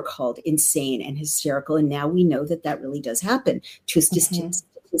they were called insane and hysterical. And now we know that that really does happen to a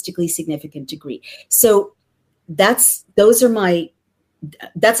statistically significant degree. So that's my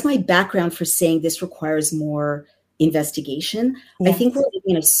background for saying this requires more investigation. Yes. I think we're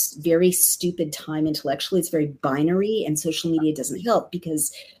living in a very stupid time intellectually. It's very binary, and social media doesn't help,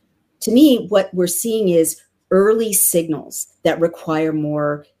 because to me, what we're seeing is early signals that require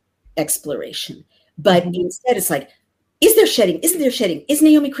more exploration. But instead it's like, is there shedding? Isn't there shedding? Is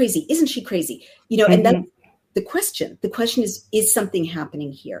Naomi crazy? Isn't she crazy? And that's the question. The question is something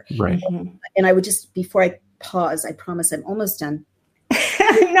happening here? Right. And I would just, before I pause, I promise I'm almost done.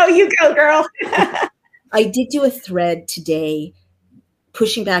 No, you go, girl. I did do a thread today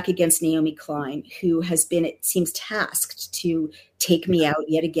pushing back against Naomi Klein, who has been, it seems, tasked to take me out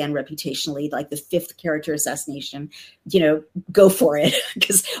yet again reputationally, like the 5th character assassination. Go for it,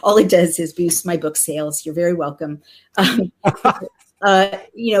 because all it does is boost my book sales. You're very welcome.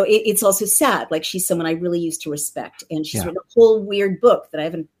 It's also sad. Like, she's someone I really used to respect, and she's written a whole weird book that I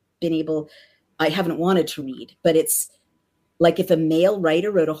haven't wanted to read, but it's like if a male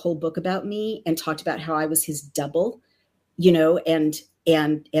writer wrote a whole book about me and talked about how I was his double, and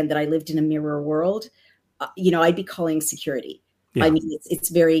that I lived in a mirror world, I'd be calling security. Yeah. I mean, it's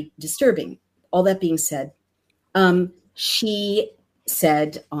very disturbing. All that being said, she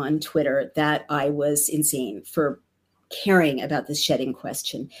said on Twitter that I was insane for caring about this shedding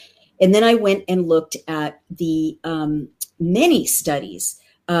question. And then I went and looked at the many studies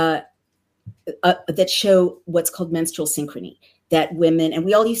that show what's called menstrual synchrony, that women, and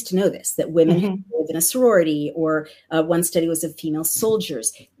we all used to know this, that women who live in a sorority, or one study was of female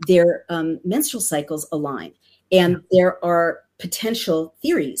soldiers, their menstrual cycles align. And there are potential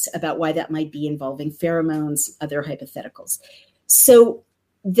theories about why that might be, involving pheromones, other hypotheticals. So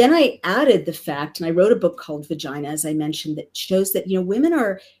then I added the fact, and I wrote a book called Vagina, as I mentioned, that shows that, women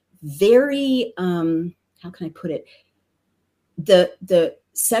are very, how can I put it? The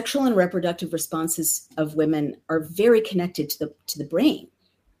sexual and reproductive responses of women are very connected to the brain.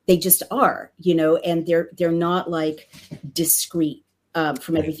 They just are, and they're not like discrete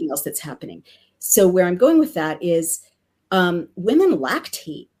from everything else that's happening. So where I'm going with that is women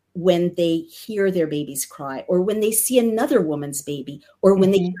lactate when they hear their babies cry, or when they see another woman's baby, or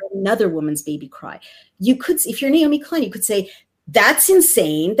when they hear another woman's baby cry. You could, if you're Naomi Klein, you could say, that's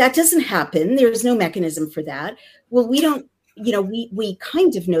insane. That doesn't happen. There's no mechanism for that. Well, we don't, we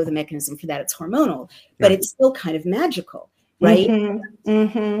kind of know the mechanism for that. It's hormonal, but it's still kind of magical, right?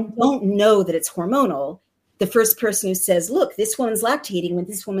 Don't know that it's hormonal. The first person who says, look, this woman's lactating when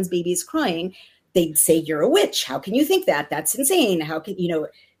this woman's baby is crying, they'd say, you're a witch. How can you think that? That's insane. How can,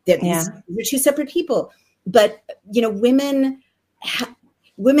 that these are two separate people. But,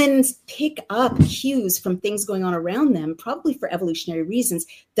 women pick up cues from things going on around them, probably for evolutionary reasons,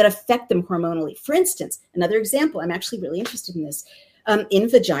 that affect them hormonally. For instance, another example, I'm actually really interested in this. In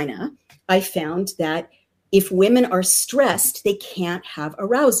Vagina, I found that if women are stressed, they can't have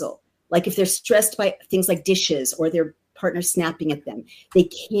arousal. Like if they're stressed by things like dishes or their partner snapping at them, they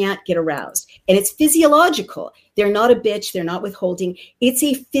can't get aroused. And it's physiological. They're not a bitch. They're not withholding. It's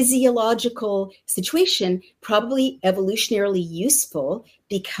a physiological situation, probably evolutionarily useful,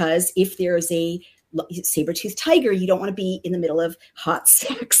 because if there's a saber-toothed tiger, you don't want to be in the middle of hot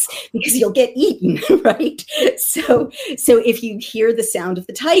sex because you'll get eaten, right? So if you hear the sound of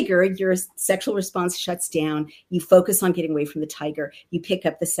the tiger, your sexual response shuts down. You focus on getting away from the tiger. You pick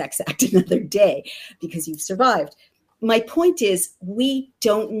up the sex act another day because you've survived. My point is, we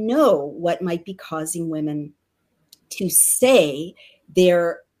don't know what might be causing women to say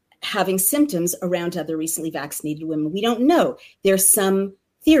they're having symptoms around other recently vaccinated women. We don't know. There's some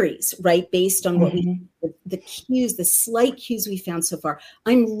theories, right, based on what the cues, the slight cues we found so far.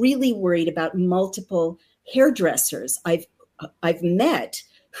 I'm really worried about multiple hairdressers I've met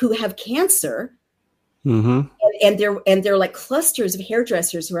who have cancer, and they're like clusters of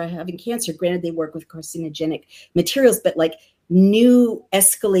hairdressers who are having cancer. Granted, they work with carcinogenic materials, but like new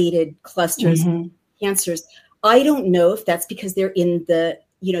escalated clusters of cancers. I don't know if that's because they're in the,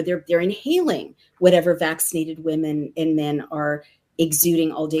 they're inhaling whatever vaccinated women and men are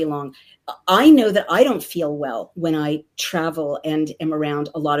exuding all day long. I know that I don't feel well when I travel and am around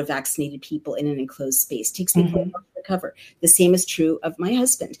a lot of vaccinated people in an enclosed space. It takes me quite a while to recover. The same is true of my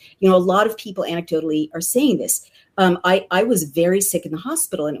husband. A lot of people anecdotally are saying this. I was very sick in the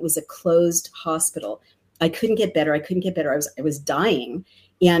hospital, and it was a closed hospital. I couldn't get better. I was dying,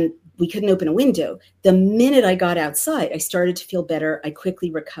 and we couldn't open a window. The minute I got outside, I started to feel better. I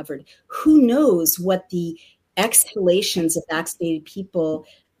quickly recovered. Who knows what the exhalations of vaccinated people,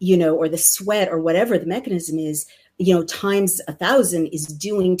 or the sweat or whatever the mechanism is, times 1,000 is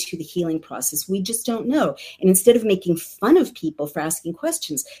doing to the healing process. We just don't know. And instead of making fun of people for asking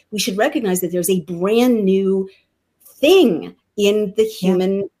questions, we should recognize that there's a brand new thing in the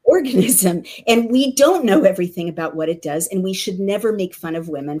human organism, and we don't know everything about what it does, and we should never make fun of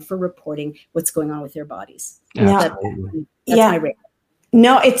women for reporting what's going on with their bodies. That's my rate.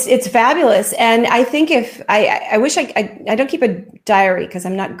 No, it's fabulous. And I think if I wish I don't keep a diary because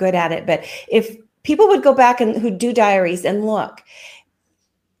I'm not good at it, but if people would go back and who do diaries and look,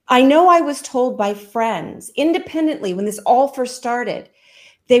 I know I was told by friends independently when this all first started,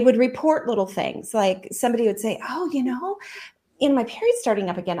 they would report little things like somebody would say, my period's starting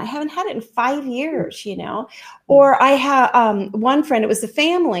up again. I haven't had it in 5 years, or I have one friend, it was a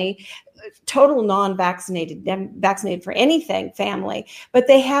family, total non-vaccinated, vaccinated for anything family, but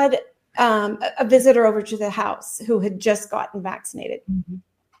they had a visitor over to the house who had just gotten vaccinated.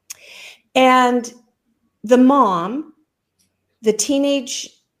 And the mom, the teenage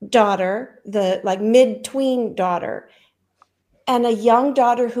daughter, the like mid-tween daughter, and a young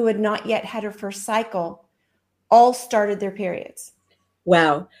daughter who had not yet had her first cycle all started their periods.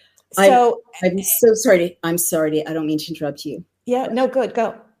 Wow. So I'm so sorry. I don't mean to interrupt you. Yeah, no, good.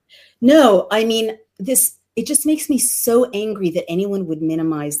 Go. No, I mean, it just makes me so angry that anyone would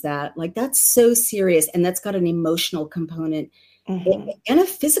minimize that. Like, that's so serious. And that's got an emotional component and a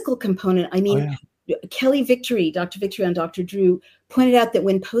physical component. I mean, Kelly Victory, Dr. Victory on Dr. Drew pointed out that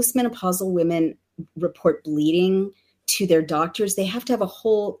when postmenopausal women report bleeding to their doctors, they have to have a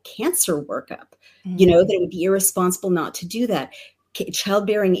whole cancer workup, that it would be irresponsible not to do that.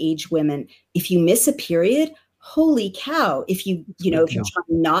 Childbearing age women, if you miss a period, holy cow, if you're trying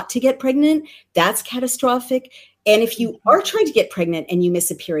not to get pregnant, that's catastrophic. And if you are trying to get pregnant and you miss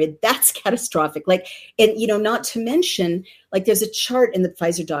a period, that's catastrophic. Not to mention, there's a chart in the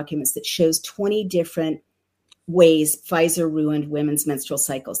Pfizer documents that shows 20 different ways Pfizer ruined women's menstrual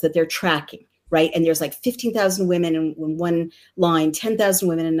cycles that they're tracking, right? And there's 15,000 women in one line, 10,000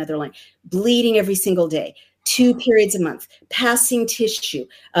 women in another line, bleeding every single day, 2 periods a month, passing tissue,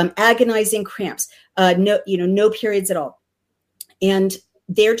 agonizing cramps, no periods at all. And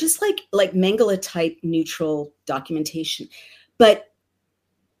they're just like Mengele type neutral documentation. And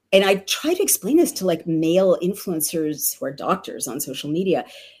I try to explain this to male influencers who are doctors on social media.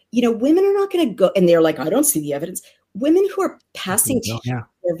 Women are not going to go, and they're like, I don't see the evidence. Women who are passing tissue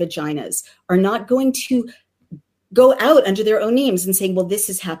their vaginas are not going to go out under their own names and saying, well, this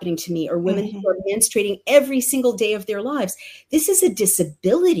is happening to me, or women who are menstruating every single day of their lives. This is a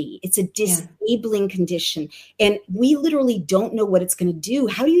disability. It's a disabling condition. And we literally don't know what it's going to do.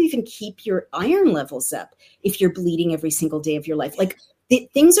 How do you even keep your iron levels up if you're bleeding every single day of your life?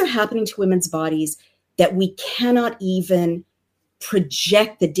 Things are happening to women's bodies that we cannot even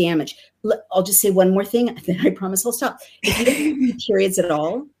project the damage. I'll just say one more thing, then I promise I'll stop. If you don't have periods at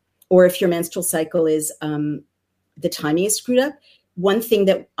all, or if your menstrual cycle is the timing is screwed up, one thing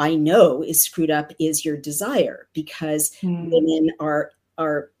that I know is screwed up is your desire, because women are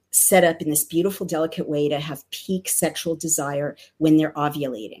set up in this beautiful, delicate way to have peak sexual desire when they're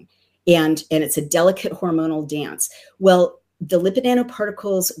ovulating. And it's a delicate hormonal dance. Well, the lipid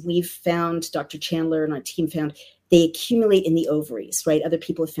nanoparticles we've found, Dr. Chandler and our team found, they accumulate in the ovaries, right? Other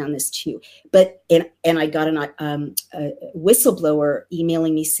people have found this too. But, and I got a whistleblower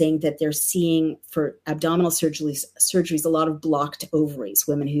emailing me saying that they're seeing for abdominal surgeries, a lot of blocked ovaries,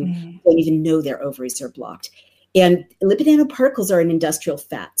 women who don't even know their ovaries are blocked. And lipid nanoparticles are an industrial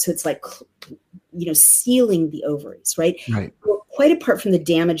fat. So it's sealing the ovaries, right? Well, quite apart from the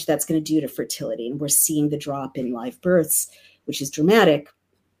damage that's going to do to fertility, and we're seeing the drop in live births, which is dramatic,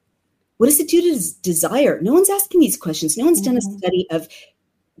 what does it do to desire? No one's asking these questions. No one's done a study of,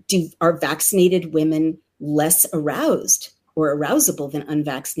 are vaccinated women less aroused or arousable than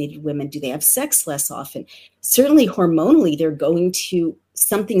unvaccinated women? Do they have sex less often? Certainly hormonally,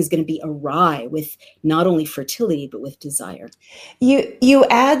 something's going to be awry with not only fertility, but with desire. You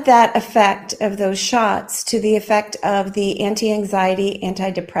add that effect of those shots to the effect of the anti-anxiety,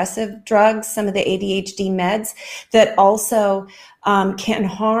 antidepressive drugs, some of the ADHD meds that also can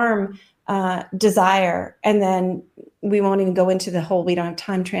harm desire. And then we won't even go into the whole, we don't have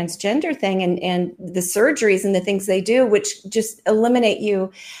time transgender thing and the surgeries and the things they do, which just eliminate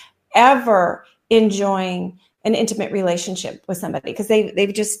you ever enjoying an intimate relationship with somebody because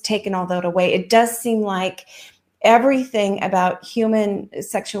they've just taken all that away. It does seem like everything about human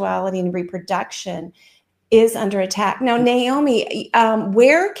sexuality and reproduction is under attack. Now, Naomi,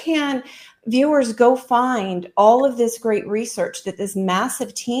 where can viewers go find all of this great research that this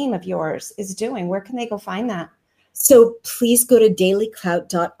massive team of yours is doing? Where can they go find that? So please go to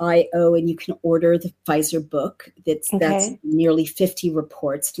dailyclout.io and you can order the Pfizer book. That's nearly 50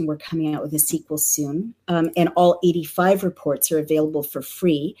 reports, and we're coming out with a sequel soon. And all 85 reports are available for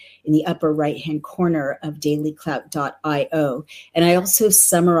free in the upper right-hand corner of dailyclout.io. And I also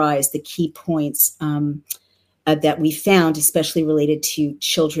summarize the key points that we found, especially related to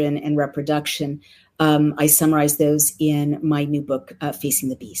children and reproduction. I summarize those in my new book, Facing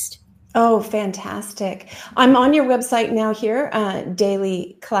the Beast. Oh, fantastic. I'm on your website now here,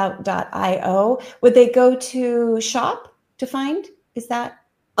 dailyclout.io. Would they go to shop to find? Is that?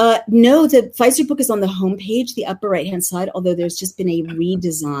 No, the Pfizer book is on the homepage, the upper right-hand side, although there's just been a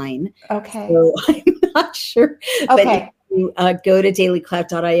redesign. Okay. So I'm not sure. Okay. But if you go to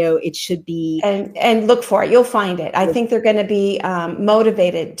dailyclout.io, it should be. And look for it. You'll find it. I think they're going to be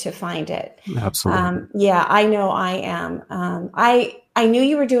motivated to find it. Absolutely. Yeah, I know I am. I knew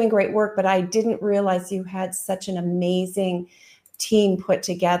you were doing great work, but I didn't realize you had such an amazing team put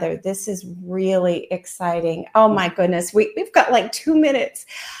together. This is really exciting. Oh my goodness. We've got like 2 minutes.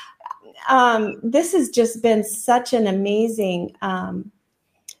 This has just been such an amazing hour.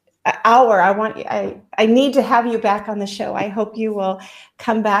 I need to have you back on the show. I hope you will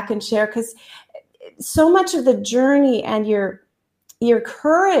come back and share, because so much of the journey and your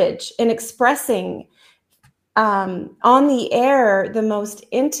courage in expressing on the air the most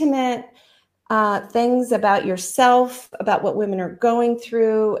intimate things about yourself, about what women are going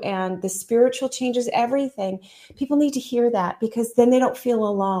through, and the spiritual changes, everything. People need to hear that, because then they don't feel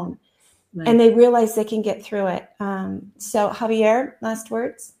alone. Right. And they realize they can get through it. So Javier, last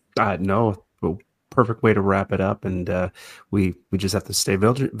words? No, perfect way to wrap it up. And we just have to stay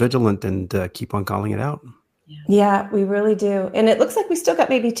vigilant and keep on calling it out. Yeah, we really do. And it looks like we still got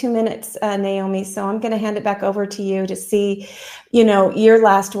maybe 2 minutes, Naomi. So I'm going to hand it back over to you to see, your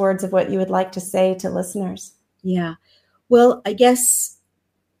last words of what you would like to say to listeners. Yeah. Well, I guess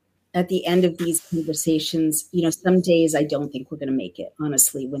at the end of these conversations, some days I don't think we're going to make it,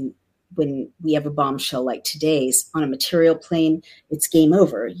 honestly, when we have a bombshell like today's on a material plane, it's game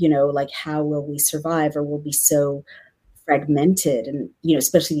over, like how will we survive, or will be so fragmented? And,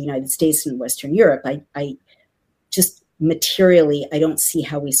 especially the United States and Western Europe, I just materially, I don't see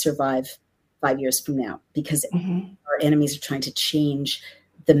how we survive 5 years from now, because our enemies are trying to change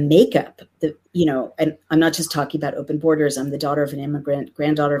the makeup, and I'm not just talking about open borders. I'm the daughter of an immigrant,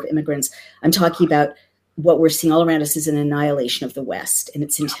 granddaughter of immigrants. I'm talking about what we're seeing all around us is an annihilation of the West, and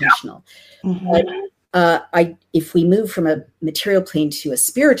it's intentional. But if we move from a material plane to a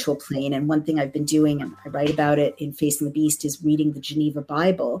spiritual plane, and one thing I've been doing, and I write about it in Facing the Beast, is reading the Geneva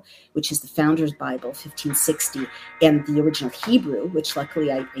Bible, which is the Founder's Bible, 1560, and the original Hebrew, which luckily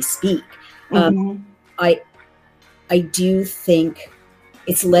I speak. I do think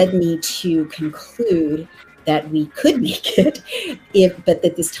it's led me to conclude that we could make it, but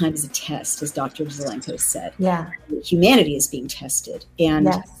that this time is a test, as Dr. Zelenko said. Yeah, humanity is being tested, and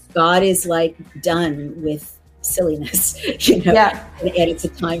God is done with silliness, Yeah. And it's a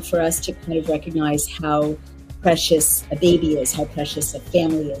time for us to kind of recognize how precious a baby is, how precious a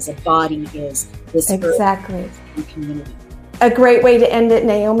family is, a body is. This exactly community. A great way to end it,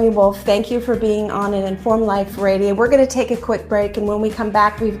 Naomi Wolf. Thank you for being on an Informed Life Radio. We're going to take a quick break, and when we come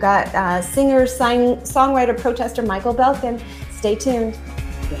back, we've got singer, songwriter, protester Michael Belkin. Stay tuned.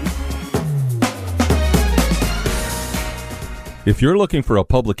 If you're looking for a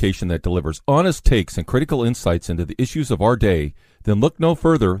publication that delivers honest takes and critical insights into the issues of our day, then look no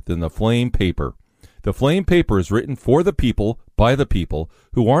further than The Flame Paper. The Flame Paper is written for the people, by the people,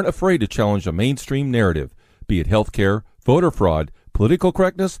 who aren't afraid to challenge a mainstream narrative, be it healthcare, voter fraud, political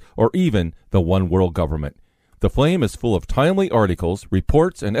correctness, or even the one world government. The Flame is full of timely articles,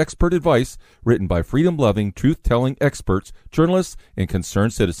 reports, and expert advice written by freedom-loving, truth-telling experts, journalists, and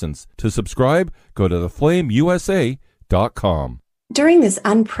concerned citizens. To subscribe, go to theflameusa.com. During this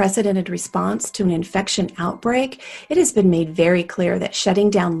unprecedented response to an infection outbreak, it has been made very clear that shutting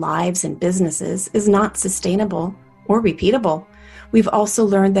down lives and businesses is not sustainable or repeatable. We've also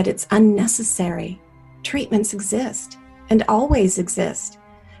learned that it's unnecessary. Treatments exist and always exist.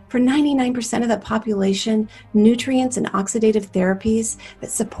 For 99% of the population, nutrients and oxidative therapies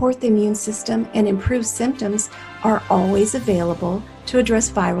that support the immune system and improve symptoms are always available to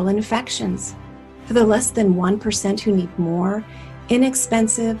address viral infections. For the less than 1% who need more,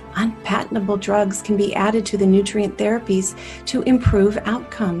 inexpensive, unpatentable drugs can be added to the nutrient therapies to improve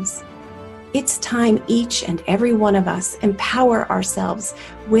outcomes. It's time each and every one of us empower ourselves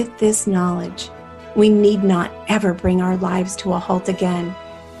with this knowledge. We need not ever bring our lives to a halt again.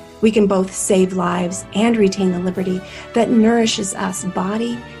 We can both save lives and retain the liberty that nourishes us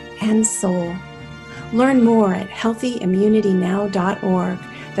body and soul. Learn more at healthyimmunitynow.org.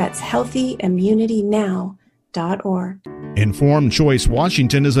 That's healthyimmunitynow.org. Informed Choice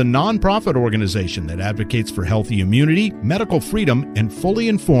Washington is a nonprofit organization that advocates for healthy immunity, medical freedom, and fully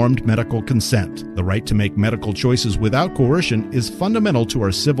informed medical consent. The right to make medical choices without coercion is fundamental to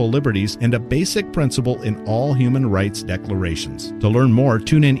our civil liberties and a basic principle in all human rights declarations. To learn more,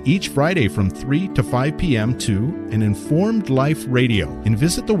 tune in each Friday from 3 to 5 p.m. to an Informed Life Radio and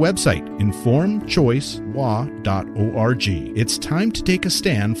visit the website informedchoicewa.org. It's time to take a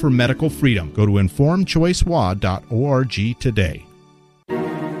stand for medical freedom. Go to informedchoicewa.org today.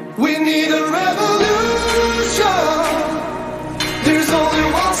 We need a revolution. There's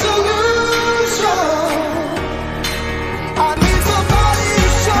only one solution. I need somebody to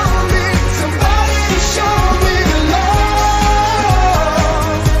show me the love.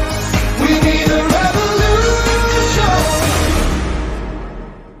 We need a revolution.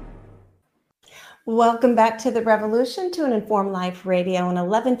 Welcome back to The Revolution, to an Informed Life Radio on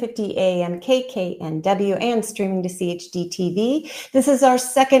 1150 AM KKNW and streaming to CHD TV. This is our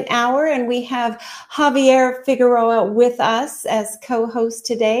second hour, and we have Javier Figueroa with us as co-host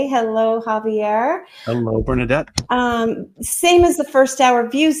today. Hello, Javier. Hello, Bernadette. Same as the first hour,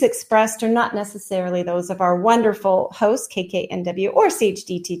 views expressed are not necessarily those of our wonderful hosts, KKNW or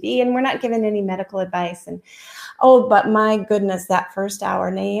CHD TV, and we're not given any medical advice. And oh, but my goodness, that first hour,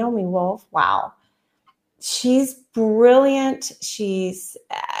 Naomi Wolf, wow. She's brilliant. She's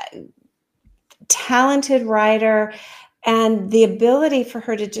a talented writer, and the ability for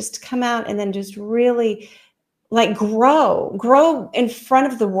her to just come out and then just really like grow in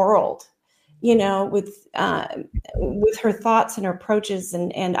front of the world, you know, with her thoughts and her approaches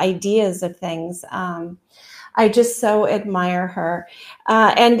and ideas of things. I just so admire her.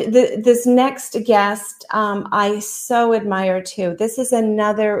 And this next guest, I so admire too. This is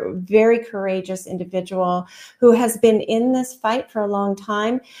another very courageous individual who has been in this fight for a long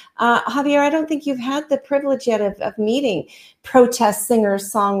time. Javier, I don't think you've had the privilege yet of meeting protest singer,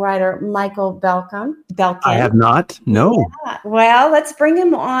 songwriter Michael Belkin. I have not. No. Yeah. Well, let's bring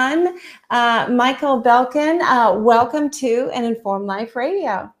him on. Michael Belkin, welcome to an Informed Life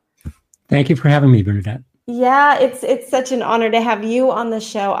Radio. Thank you for having me, Bernadette. Yeah, it's such an honor to have you on the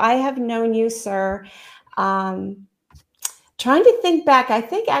show. I have known you, sir. Trying to think back, I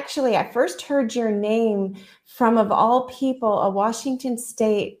think actually I first heard your name from, of all people, a Washington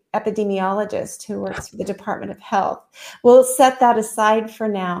State epidemiologist who works for the Department of Health. We'll set that aside for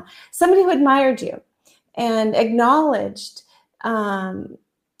now. Somebody who admired you and acknowledged the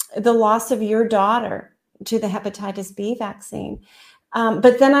loss of your daughter to the hepatitis B vaccine.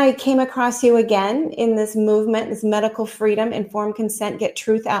 But then I came across you again in this movement, this medical freedom, informed consent, get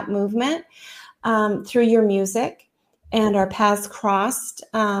truth out movement, through your music, and our paths crossed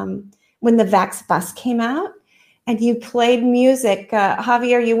when the Vax Bus came out, and you played music.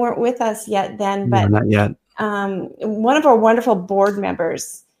 Javier, you weren't with us yet then, but no, not yet. One of our wonderful board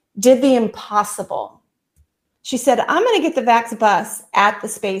members did the impossible. She said, I'm going to get the Vax Bus at the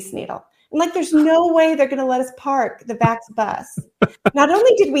Space Needle. I'm like, there's no way they're going to let us park the Vax Bus. Not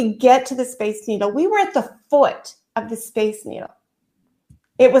only did we get to the Space Needle, we were at the foot of the Space Needle.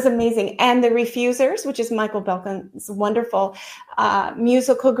 It was amazing. And the Refusers, which is Michael Belkin's wonderful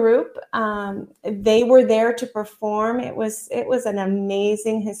musical group, they were there to perform. It was an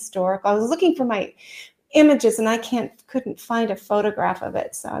amazing historical. I was looking for my images and I couldn't find a photograph of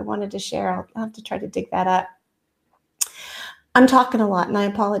it. So I wanted to share. I'll have to try to dig that up. I'm talking a lot and I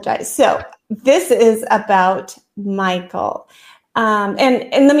apologize. So this is about Michael.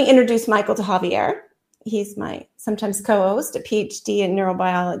 And let me introduce Michael to Javier. He's my sometimes co-host, a PhD in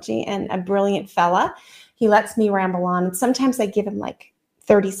neurobiology and a brilliant fella. He lets me ramble on. And sometimes I give him like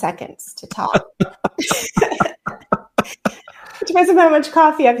 30 seconds to talk. It depends on how much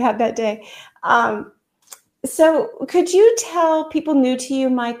coffee I've had that day. So could you tell people new to you,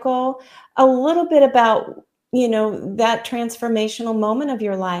 Michael, a little bit about, that transformational moment of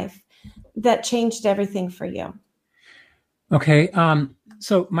your life that changed everything for you? Okay.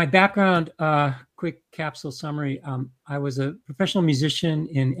 So my background, quick capsule summary. I was a professional musician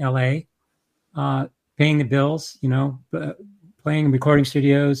in LA, paying the bills, playing in recording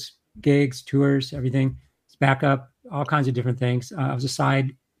studios, gigs, tours, everything. It's backup, all kinds of different things. I was a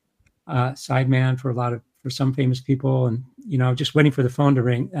side man for some famous people, and just waiting for the phone to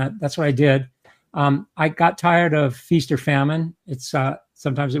ring. That's what I did. I got tired of feast or famine. It's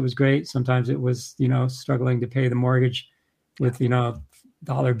sometimes it was great, sometimes it was struggling to pay the mortgage with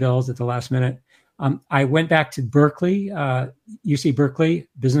dollar bills at the last minute. I went back to Berkeley, UC Berkeley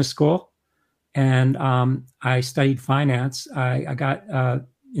Business School, and I studied finance. I got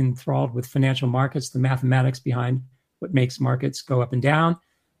enthralled with financial markets, the mathematics behind what makes markets go up and down.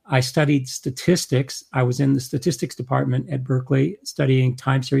 I studied statistics. I was in the statistics department at Berkeley studying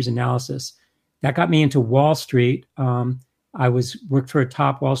time series analysis. That got me into Wall Street. I worked for a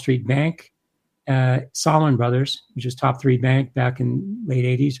top Wall Street bank, Salomon Brothers, which was top 3 bank back in late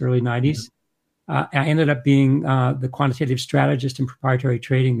 80s, early 90s. I ended up being the quantitative strategist in proprietary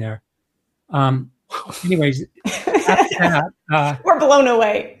trading there. Anyways, we're blown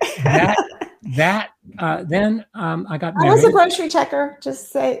away. Then I got married. I was a grocery checker.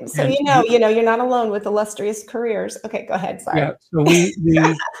 Just so you're not alone with illustrious careers. Okay, go ahead. Sorry. Yeah. So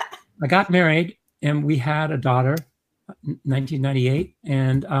I got married and we had a daughter, 1998,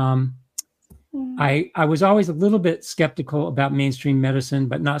 and I was always a little bit skeptical about mainstream medicine,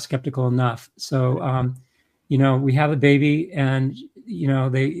 but not skeptical enough. So we have a baby, and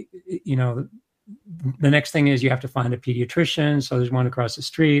the next thing is you have to find a pediatrician. So there's one across the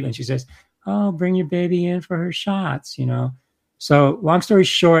street, and she says, "Oh, bring your baby in for her shots." So long story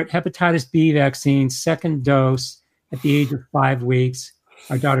short, hepatitis B vaccine, second dose at the age of 5 weeks.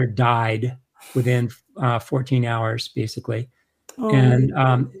 Our daughter died within 14 hours, basically. And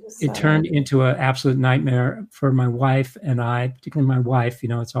it turned into an absolute nightmare for my wife and I, particularly my wife.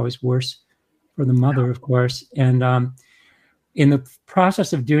 It's always worse for the mother, of course. And in the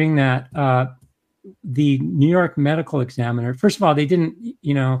process of doing that, the New York Medical Examiner, first of all, they didn't,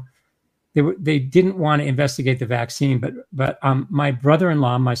 they didn't want to investigate the vaccine, but my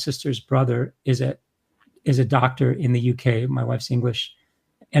brother-in-law, my sister's brother, is a doctor in the UK. My wife's English,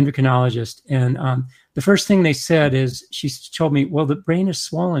 endocrinologist. And the first thing they said is, she told me, "Well, the brain is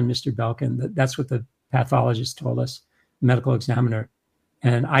swollen, Mr. Belkin." That's what the pathologist told us, medical examiner.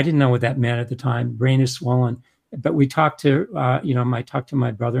 And I didn't know what that meant at the time. Brain is swollen. But we talked to, I talked to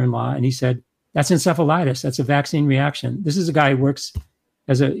my brother-in-law, and he said, "That's encephalitis. That's a vaccine reaction." This is a guy who works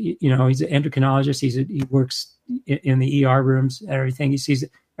as he's an endocrinologist. He works in the ER rooms and everything. He sees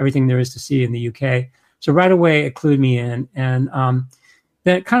everything there is to see in the UK. So right away it clued me in. And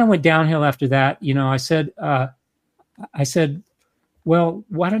then it kind of went downhill after that. I said, "Well,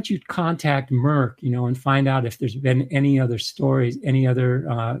 why don't you contact Merck, and find out if there's been any other stories, any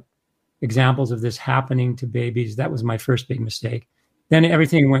other examples of this happening to babies." That was my first big mistake. Then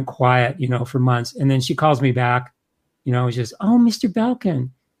everything went quiet, for months. And then she calls me back, she says, "Oh, Mr. Belkin,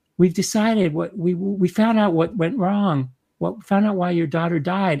 we've decided we found out what went wrong. Found out why your daughter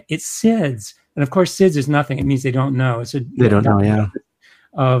died. It's SIDS." And of course, SIDS is nothing. It means they don't know. They don't know. Yeah.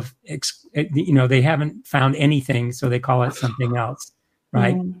 They haven't found anything, so they call it something else,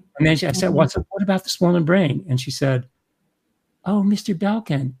 right? And then I said, "What about the swollen brain?" And she said, "Oh, Mr.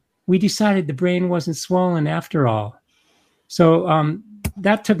 Belkin, we decided the brain wasn't swollen after all." So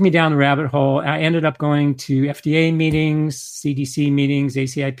that took me down the rabbit hole. I ended up going to FDA meetings, CDC meetings,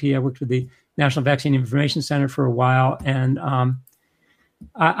 ACIP. I worked with the National Vaccine Information Center for a while, and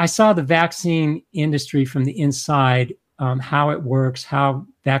I saw the vaccine industry from the inside. How it works, how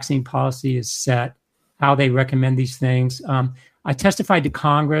vaccine policy is set, how they recommend these things. I testified to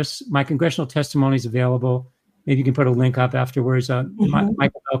Congress. My congressional testimony is available. Maybe you can put a link up afterwards.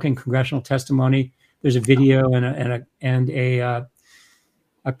 Michael Belkin congressional testimony. There's a video and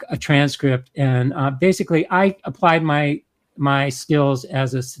a transcript. And basically, I applied my skills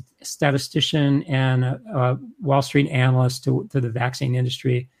as a statistician and a Wall Street analyst to the vaccine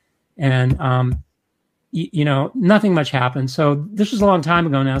industry, and nothing much happened. So this was a long time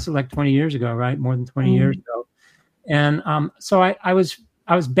ago now. So like 20 years ago, right? More than 20 years ago. And so I was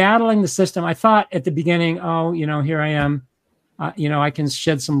battling the system. I thought at the beginning, here I am. I can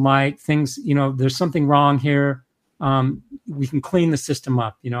shed some light. Things, there's something wrong here. We can clean the system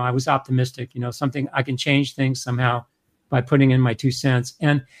up. I was optimistic. Something I can change things somehow by putting in my 2 cents.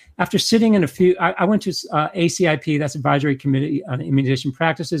 And after sitting in I went to ACIP, that's Advisory Committee on Immunization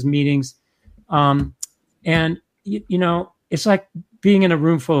Practices meetings, and it's like being in a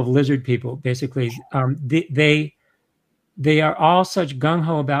room full of lizard people. Basically, they are all such gung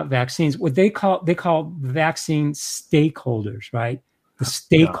ho about vaccines. What they call vaccine stakeholders, right? The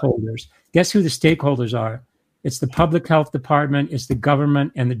stakeholders. Guess who the stakeholders are? It's the public health department, it's the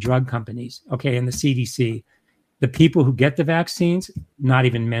government, and the drug companies. Okay, and the CDC. The people who get the vaccines, not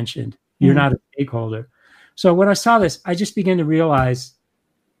even mentioned. You're not a stakeholder. So when I saw this, I just began to realize,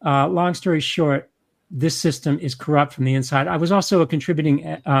 long story short, this system is corrupt from the inside. I was also a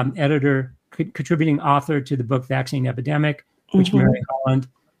contributing contributing author to the book Vaccine Epidemic, which Mary Holland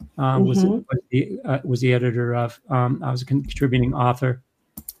was the editor of. I was a contributing author.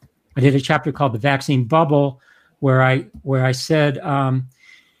 I did a chapter called The Vaccine Bubble, where I said, I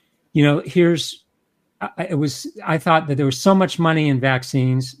thought that there was so much money in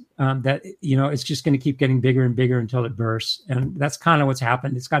vaccines that it's just going to keep getting bigger and bigger until it bursts, and that's kind of what's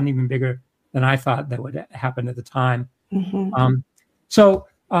happened. It's gotten even bigger than I thought that would happen at the time. So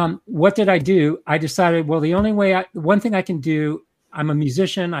what did I do? I decided, well, one thing I can do. I'm a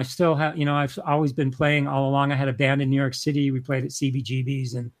musician. I still have, I've always been playing all along. I had a band in New York City. We played at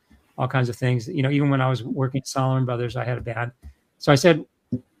CBGB's and all kinds of things. Even when I was working at Solomon Brothers, I had a band. So I said,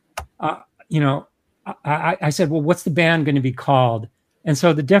 I said, well, what's the band going to be called? And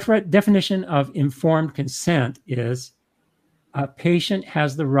so the definition of informed consent is a patient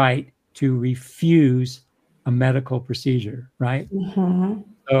has the right to refuse a medical procedure, right?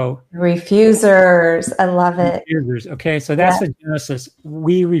 So refusers, I love it. Refusers. Okay, so that's the genesis.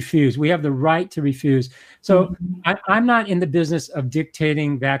 We refuse. We have the right to refuse. So I'm not in the business of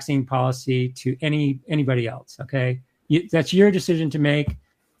dictating vaccine policy to anybody else. Okay, that's your decision to make.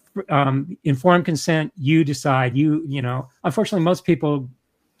 Informed consent, you decide. Unfortunately, most people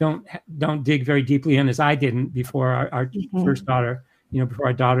don't dig very deeply in, as I didn't before our first daughter. Before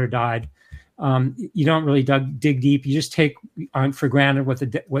our daughter died. You don't really dig deep. You just take for granted what the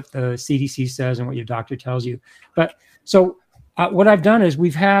CDC says and what your doctor tells you. But so what I've done is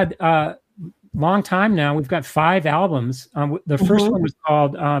we've had long time now. We've got 5 albums. The first one was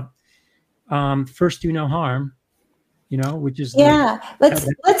called "First Do No Harm," which is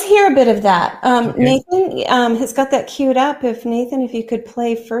Let's hear a bit of that. Okay. Nathan has got that queued up. If you could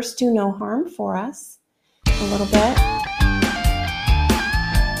play "First Do No Harm" for us a little bit.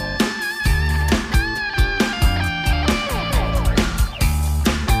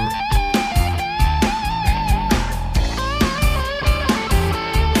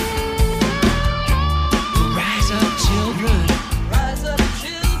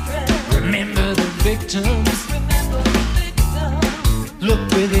 Look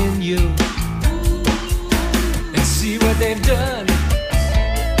within you and see what they've done.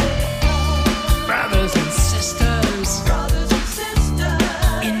 Brothers and sisters,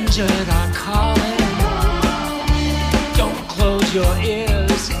 injured our calling. Don't close your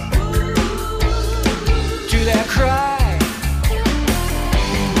ears to their cry.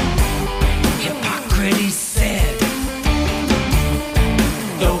 Hippocrates said,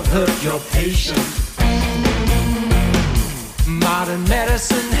 don't hurt your patient. Modern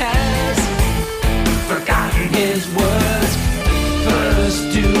medicine has forgotten his words.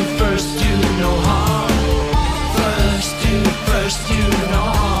 First do no harm. First do no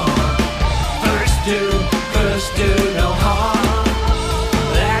harm. First do no harm.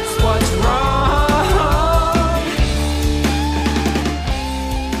 That's what's wrong.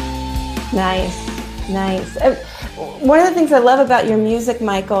 Nice. One of the things I love about your music,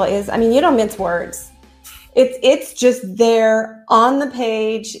 Michael, is, you don't mince words. It's just there on the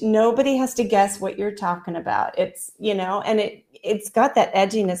page. Nobody has to guess what you're talking about. It's, and it's got that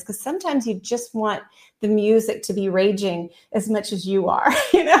edginess, because sometimes you just want the music to be raging as much as you are,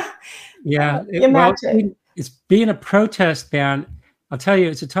 Yeah. It's being a protest band. I'll tell you,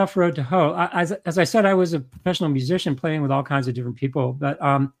 it's a tough road to hoe. As I said, I was a professional musician playing with all kinds of different people, but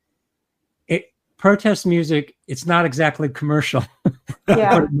protest music, it's not exactly commercial.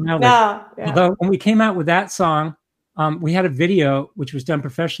 Yeah. Although when we came out with that song, we had a video which was done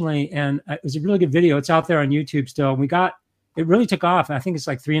professionally, and it was a really good video. It's out there on YouTube still. It really took off. I think it's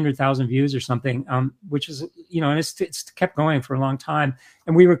like 300,000 views or something, which is, and it's kept going for a long time.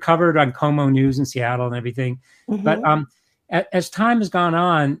 And we were covered on Como News in Seattle and everything. But as time has gone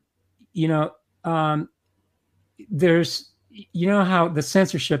on, there's you know how the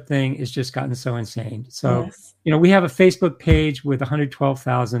censorship thing has just gotten so insane. So, Yes. we have a Facebook page with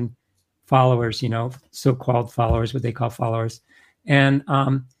 112,000 followers, so-called followers, what they call followers. And,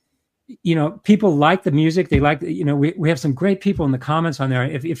 people like the music. They like, we have some great people in the comments on there.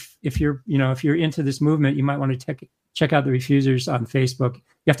 If you're, if you're into this movement, you might want to check out the Refusers on Facebook.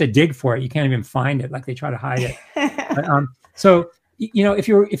 You have to dig for it. You can't even find it. Like they try to hide it. But, so, if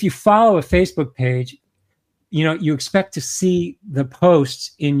you follow a Facebook page, you expect to see the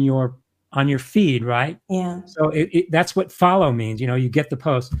posts on your feed, right? Yeah. So that's what follow means. You get the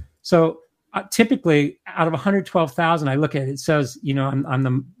post. So typically, out of 112,000, I look at it. It says, I'm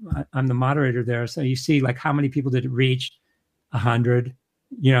the moderator there. So you see, like, how many people did it reach? 100.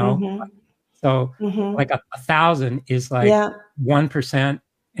 So like 1,000 is like 1%.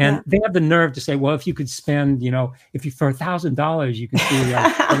 And they have the nerve to say, well, if you could spend, if you for $1,000, you can see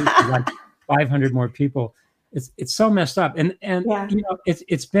like 500 more people. It's so messed up. And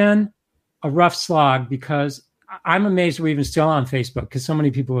it's been a rough slog because I'm amazed we're even still on Facebook because so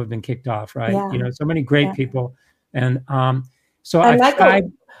many people have been kicked off, right? Yeah. So many great people. And so and I've Michael,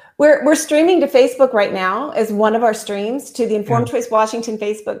 tried. We're streaming to Facebook right now as one of our streams to the Informed Choice Washington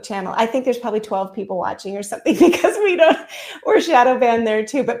Facebook channel. I think there's probably 12 people watching or something because we're shadow banned there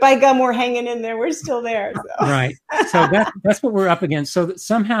too. But by gum, we're hanging in there. We're still there. So. Right. So that's what we're up against. So that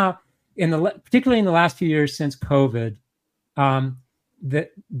somehow, particularly in the last few years since COVID,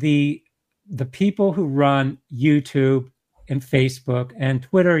 the people who run YouTube and Facebook and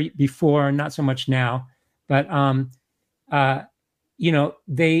Twitter before, not so much now, but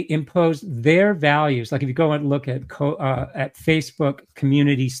they impose their values. Like if you go and look at Facebook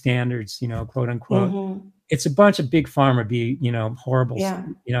community standards, quote unquote, it's a bunch of big pharma horrible. Yeah.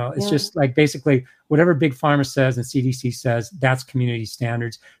 It's just like basically whatever big pharma says and CDC says, that's community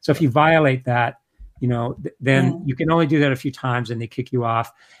standards. So if you violate that, then you can only do that a few times and they kick you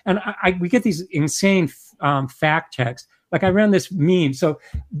off. And we get these insane fact checks. Like I ran this meme. So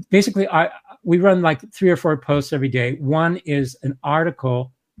basically we run like 3 or 4 posts every day. One is an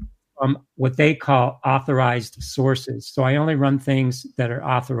article from what they call authorized sources. So I only run things that are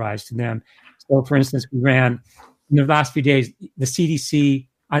authorized to them. So for instance, we ran in the last few days, the CDC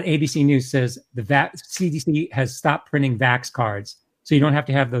on ABC News says the CDC has stopped printing vax cards. So you don't have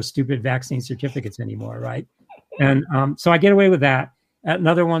to have those stupid vaccine certificates anymore, right? And so I get away with that.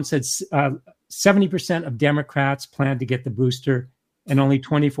 Another one said 70% of Democrats plan to get the booster and only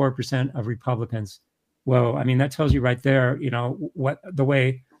 24% of Republicans. Whoa, I mean, that tells you right there, what the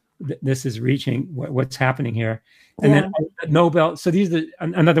way this is reaching, what's happening here. And then Nobel. So these are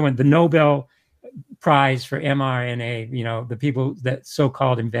another one, the Nobel Prize for mRNA, the people that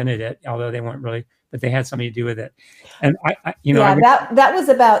so-called invented it, although they weren't really, but they had something to do with it. And that was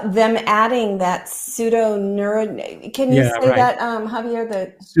about them adding that can you say that, Javier?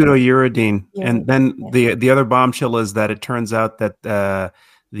 The pseudouridine. And then the other bombshell is that it turns out that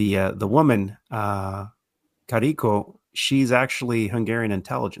the woman Kariko, she's actually Hungarian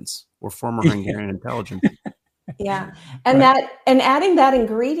intelligence or former Hungarian intelligence. Yeah, and adding that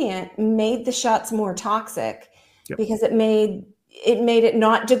ingredient made the shots more toxic because it made it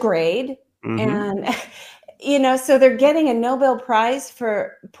not degrade. And, so they're getting a Nobel Prize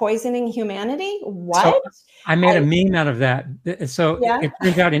for poisoning humanity. What? So I made a meme out of that. So it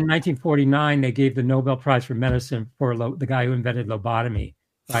turns out in 1949, they gave the Nobel Prize for medicine for the guy who invented lobotomy.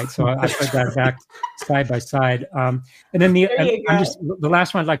 Right. So I put that back side by side. And then the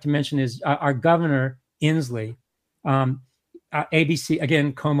last one I'd like to mention is our governor, Inslee, ABC,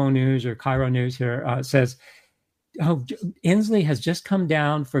 again, Como News or Cairo News here says, Inslee has just come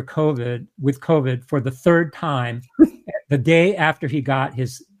down with COVID for the 3rd time the day after he got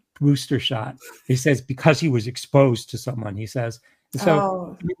his booster shot. He says, because he was exposed to someone, he says.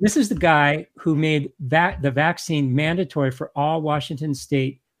 So this is the guy who made the vaccine mandatory for all Washington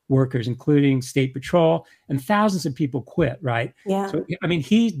state workers, including state patrol, and thousands of people quit, right? Yeah. So, I mean,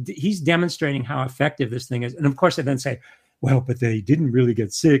 he's demonstrating how effective this thing is. And of course, they then say, well, but they didn't really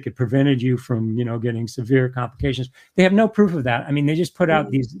get sick. It prevented you from, getting severe complications. They have no proof of that. I mean, they just put out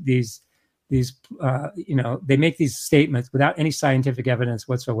these they make these statements without any scientific evidence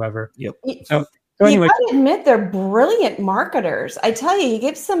whatsoever. Yep. So anyway, you gotta admit they're brilliant marketers. I tell you, you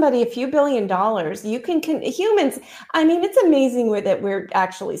give somebody a few $1 billion, you can humans. I mean, it's amazing that we're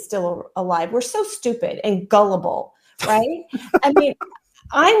actually still alive. We're so stupid and gullible, right? I mean,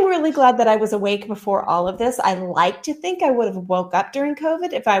 I'm really glad that I was awake before all of this. I like to think I would have woke up during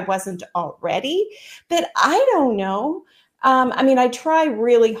COVID if I wasn't already, but I don't know. I mean, I try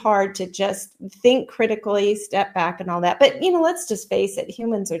really hard to just think critically, step back and all that. But, let's just face it.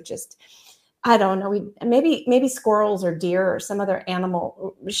 Humans are just, I don't know. Maybe squirrels or deer or some other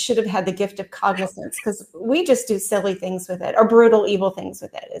animal should have had the gift of cognizance, because we just do silly things with it or brutal, evil things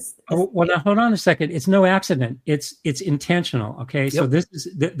with it. Well, now hold on a second. It's no accident. It's intentional. Okay, yep. So this is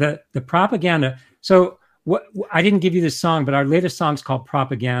the propaganda. So what I didn't give you this song, but our latest song is called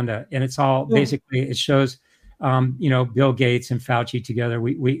Propaganda, and it's all basically it shows, Bill Gates and Fauci together.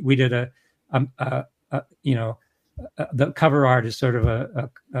 We did the cover art is sort of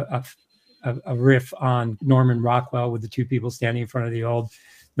a riff on Norman Rockwell with the two people standing in front of the old,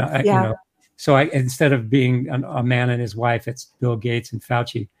 So instead of being a man and his wife, it's Bill Gates and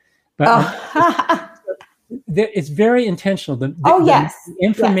Fauci. But it's very intentional. The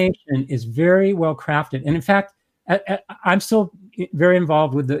information is very well crafted, and in fact, I'm still very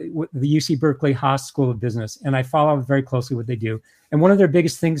involved with the UC Berkeley Haas School of Business, and I follow very closely what they do. And one of their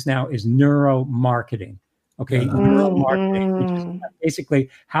biggest things now is neuromarketing. Okay, neuromarketing, which is basically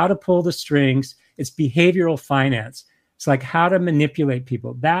how to pull the strings. It's behavioral finance. It's like how to manipulate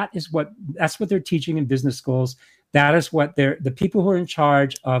people. That's what they're teaching in business schools. That is what the people who are in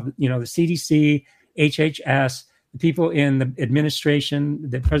charge of, the CDC, HHS, the people in the administration,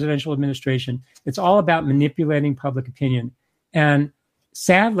 the presidential administration. It's all about manipulating public opinion. And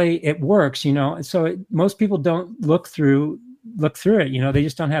sadly, it works, So most people don't look through it. They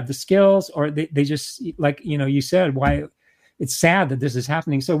just don't have the skills, or they just, like, you said, why it's sad that this is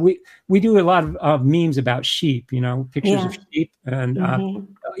happening. So we do a lot of memes about sheep, pictures of sheep, and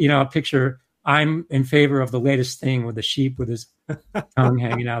a picture. I'm in favor of the latest thing with the sheep with his tongue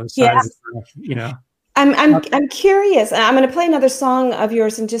hanging out of the side of his mouth, I'm curious. I'm going to play another song of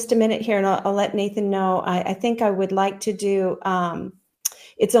yours in just a minute here, and I'll let Nathan know. I think I would like to do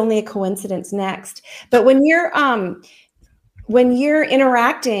It's Only a Coincidence next. But when you're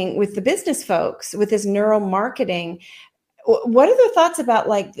interacting with the business folks with this neuromarketing, what are their thoughts about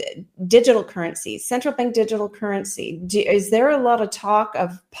like digital currencies, central bank digital currency? Is there a lot of talk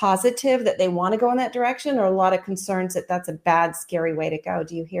of positive that they want to go in that direction, or a lot of concerns that that's a bad, scary way to go?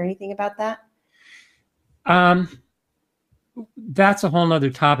 Do you hear anything about that? That's a whole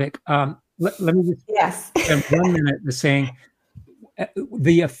nother topic. Let me just spend 1 minute saying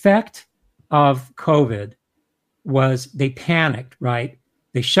the effect of COVID was they panicked, right?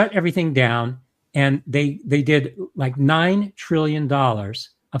 They shut everything down, and they did like $9 trillion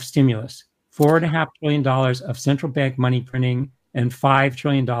of stimulus, $4.5 trillion of central bank money printing, and $5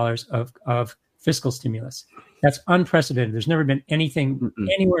 trillion of fiscal stimulus. That's unprecedented. There's never been anything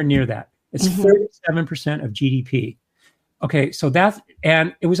anywhere near that. It's 37% of GDP. Okay, so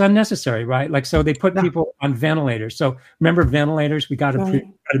and it was unnecessary, right? Like, so they put people on ventilators. So remember ventilators? We got to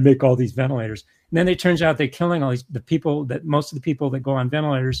make all these ventilators. And then it turns out they're killing all the people most of the people that go on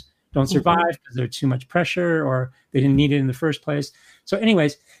ventilators don't survive because there's too much pressure, or they didn't need it in the first place. So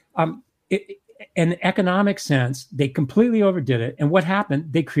anyways, in the economic sense, they completely overdid it. And what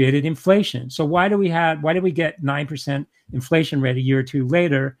happened? They created inflation. So why do we get 9% inflation rate a year or two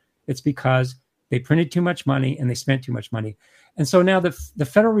later? It's because they printed too much money and they spent too much money. And so now the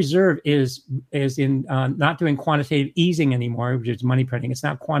Federal Reserve is in not doing quantitative easing anymore, which is money printing. It's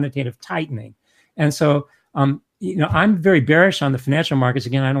not quantitative tightening. And so, I'm very bearish on the financial markets.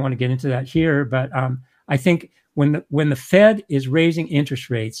 Again, I don't want to get into that here, but I think when the Fed is raising interest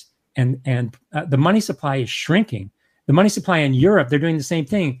rates and the money supply is shrinking, the money supply in Europe, they're doing the same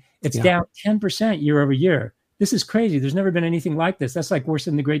thing. It's down 10% year over year. This is crazy. There's never been anything like this. That's like worse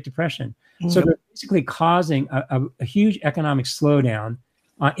than the Great Depression. So they're basically causing a huge economic slowdown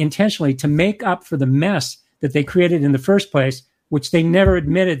intentionally to make up for the mess that they created in the first place, which they never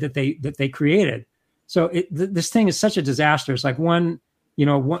admitted that they created. So this thing is such a disaster. It's like the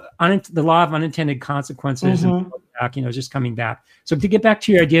law of unintended consequences, just coming back. So to get back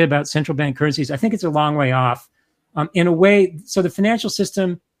to your idea about central bank currencies, I think it's a long way off. In a way, so the financial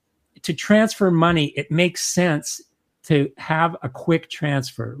system, to transfer money, it makes sense to have a quick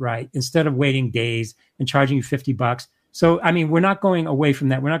transfer, right? Instead of waiting days and charging you $50. So, we're not going away from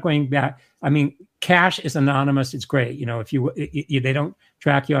that. We're not going back. Cash is anonymous. It's great. If they don't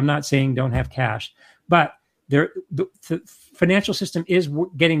track you, I'm not saying don't have cash, but the financial system is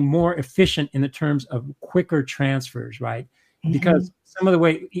getting more efficient in the terms of quicker transfers, right? Because some of the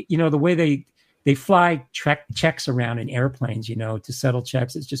way, the way they fly checks around in airplanes, to settle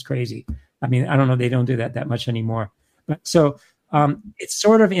checks. It's just crazy. I don't know. They don't do that much anymore. But so it's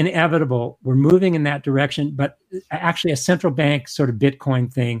sort of inevitable. We're moving in that direction. But actually, a central bank sort of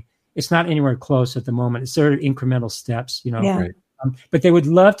Bitcoin thing, it's not anywhere close at the moment. It's sort of incremental steps, Right. But they would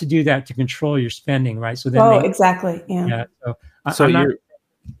love to do that to control your spending, right? So then exactly. Yeah. So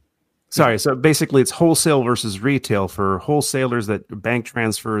Sorry. So basically, it's wholesale versus retail. For wholesalers, that bank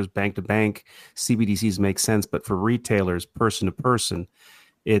transfers, bank to bank, CBDCs make sense. But for retailers, person to person,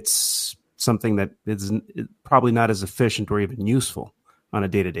 it's something that is probably not as efficient or even useful on a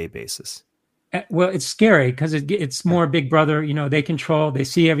day-to-day basis. Well, it's scary because it's more Big Brother. They control. They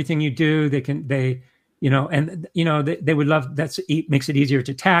see everything you do. They would love. Makes it easier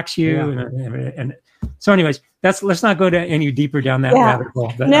to tax you. Yeah. And so, anyways, let's not go any deeper down that rabbit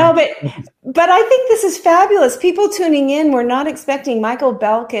hole. But I think this is fabulous. People tuning in were not expecting Michael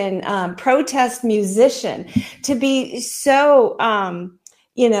Belkin, protest musician, to be so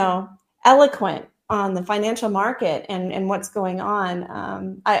eloquent on the financial market and what's going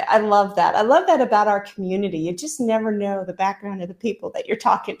on. I love that. I love that about our community. You just never know the background of the people that you're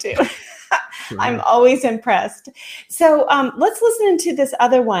talking to. I'm always impressed. So let's listen to this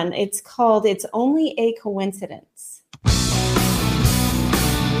other one. It's called It's Only a Coincidence.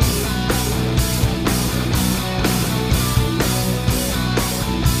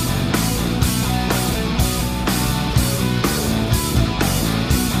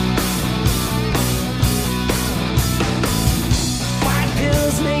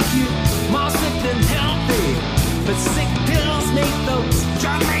 But sick pills make those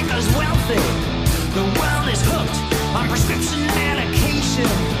drug makers wealthy. The world is hooked on prescription medication,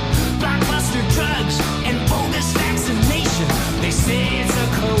 blockbuster drugs, and bogus vaccination. They say it's a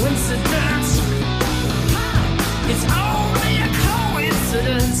coincidence. It's only a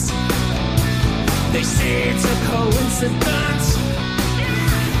coincidence. They say it's a coincidence.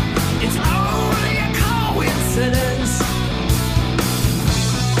 It's only a coincidence.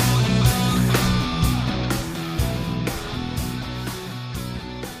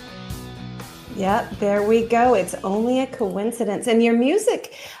 Yep, there we go. It's only a coincidence. And your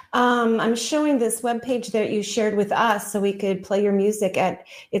music, I'm showing this webpage that you shared with us so we could play your music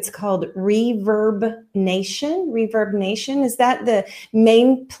it's called Reverb Nation. Reverb Nation. Is that the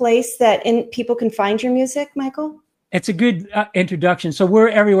main place that people can find your music, Michael? It's a good introduction. So we're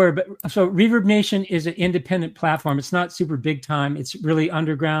everywhere. So Reverb Nation is an independent platform. It's not super big time. It's really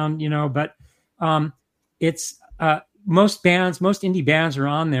underground, but it's... most indie bands are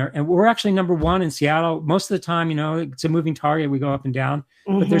on there, and we're actually number one in Seattle. Most of the time, it's a moving target. We go up and down,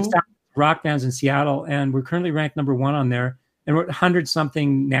 but there's rock bands in Seattle, and we're currently ranked number one on there, and we're 100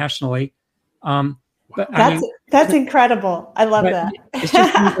 something nationally. That's incredible. I love that. It's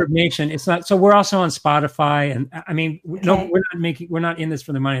just Reverb Nation. It's not. So we're also on Spotify, and we're not in this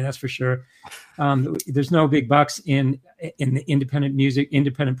for the money. That's for sure. There's no big bucks in the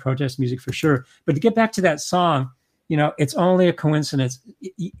independent protest music for sure. But to get back to that song. It's only a coincidence.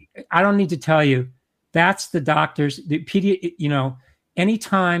 I don't need to tell you. That's the doctors.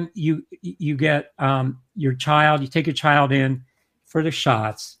 Anytime you get your child, you take your child in for the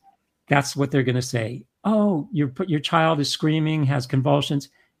shots. That's what they're going to say. Oh, your child is screaming, has convulsions.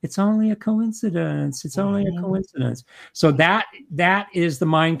 It's only a coincidence. It's only a coincidence. So that is the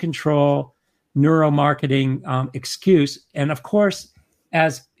mind control, neuromarketing excuse. And of course.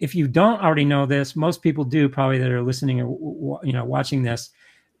 As if you don't already know this, most people do probably that are listening or watching this.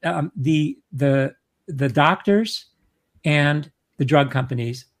 The doctors and the drug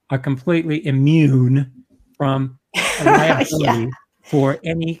companies are completely immune from liability for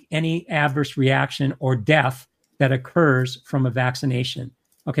any adverse reaction or death that occurs from a vaccination.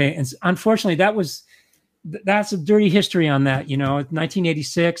 Okay, and unfortunately, that's a dirty history on that.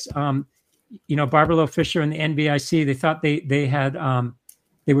 1986. Barbara Loe Fisher and the NVIC, they thought they had.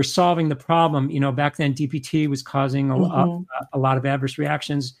 They were solving the problem. Back then DPT was causing a lot of adverse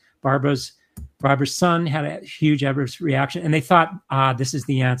reactions. Barbara's son had a huge adverse reaction, and they thought, this is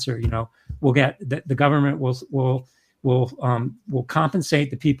the answer. We'll get the government will compensate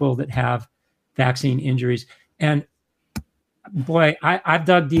the people that have vaccine injuries. And boy, I've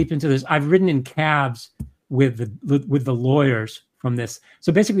dug deep into this. I've ridden in cabs with the lawyers from this.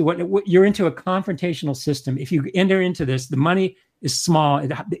 So basically, what you're into a confrontational system. If you enter into this, the money is small.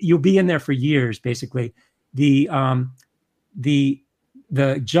 You'll be in there for years. Basically, the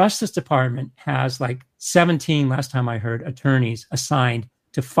Justice Department has like 17, last time I heard, attorneys assigned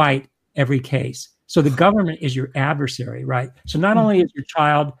to fight every case. So the government is your adversary, right? So not only is your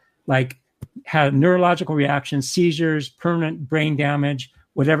child had neurological reactions, seizures, permanent brain damage,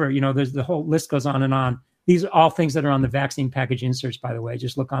 whatever, there's the whole list goes on and on. These are all things that are on the vaccine package inserts, by the way.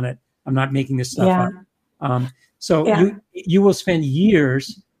 Just look on it. I'm not making this stuff up. You will spend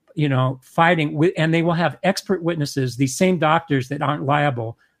years, fighting with, and they will have expert witnesses. These same doctors that aren't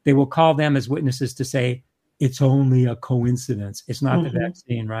liable, they will call them as witnesses to say it's only a coincidence. It's not the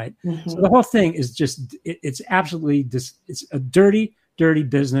vaccine, right? So the whole thing is just it's absolutely it's a dirty dirty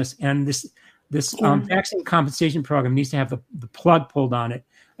business. And this vaccine compensation program needs to have the plug pulled on it.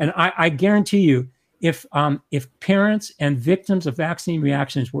 And I guarantee you, if parents and victims of vaccine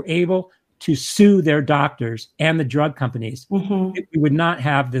reactions were able to sue their doctors and the drug companies, we would not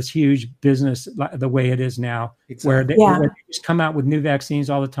have this huge business the way it is now, where they just come out with new vaccines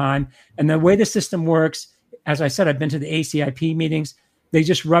all the time. And the way the system works, as I said, I've been to the ACIP meetings, they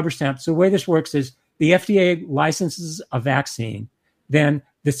just rubber stamp. So the way this works is the FDA licenses a vaccine, then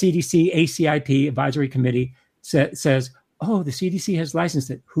the CDC ACIP advisory committee says, oh, the CDC has licensed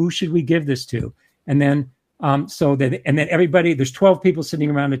it. Who should we give this to? And then then everybody, there's 12 people sitting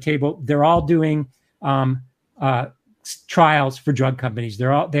around a table. They're all doing trials for drug companies. They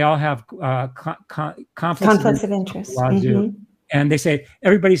all have conflicts of interest. And they say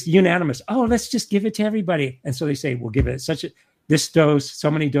everybody's unanimous. Oh, let's just give it to everybody. And so they say we'll give it this dose, so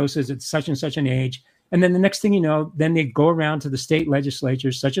many doses at such and such an age. And then the next thing you know, then they go around to the state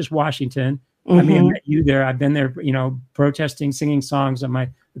legislatures, such as Washington. I mean, I met you there. I've been there, protesting, singing songs on my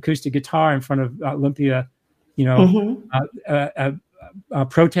acoustic guitar in front of Olympia,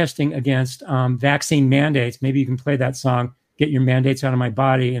 protesting against vaccine mandates. Maybe you can play that song, Get Your Mandates Out of My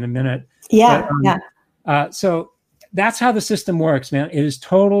Body, in a minute. So that's how the system works, man. It is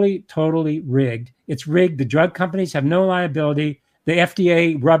totally, totally rigged. It's rigged. The drug companies have no liability. The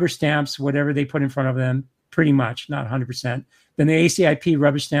FDA rubber stamps whatever they put in front of them, pretty much, not 100%. Then the ACIP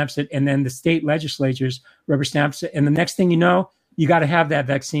rubber stamps it, and then the state legislatures rubber stamps it. And the next thing you know, you got to have that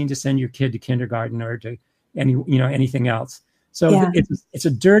vaccine to send your kid to kindergarten or to anything else. So it's a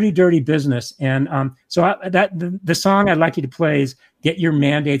dirty, dirty business. And the song I'd like you to play is "Get Your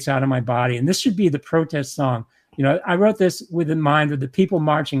Mandates Out of My Body," and this should be the protest song. I wrote this with in mind of the people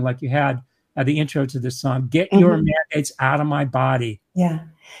marching, like you had at the intro to this song. Get your mandates out of my body. Yeah.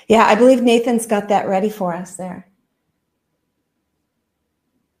 I believe Nathan's got that ready for us there.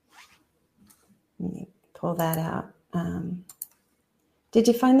 Let me pull that out. Did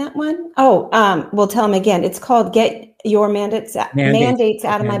you find that one? Oh, we'll tell him again. It's called "Get Your Mandates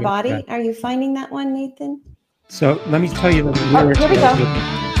Out of My Body." Right. Are you finding that one, Nathan? So let me tell you the lyrics. Here we go.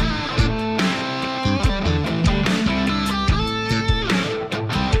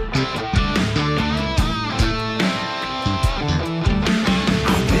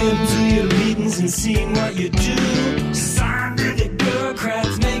 And seeing what you do, scientific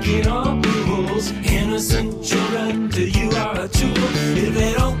bureaucrats making all rules. Innocent children, to you are a tool. If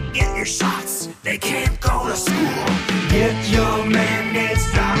they don't get your shots, they can't go to school. Get your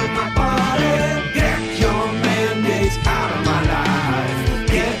mandates out of my body. Get your mandates out of my life.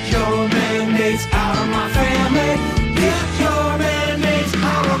 Get your mandates out of my family. Get your mandates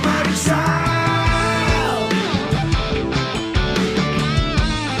out of my child.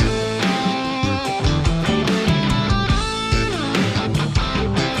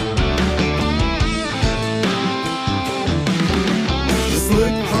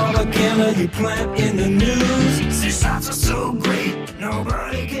 You plant in the news. These shots are so great,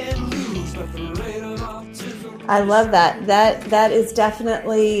 nobody can lose. But the rate of autism. I love that. That is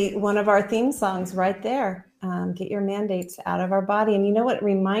definitely one of our theme songs right there. Get your mandates out of our body. And you know what it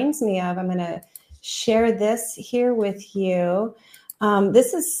reminds me of? I'm going to share this here with you.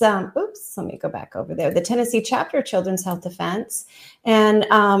 This is let me go back over there. The Tennessee Chapter of Children's Health Defense. And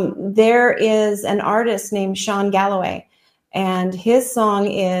there is an artist named Sean Galloway. And his song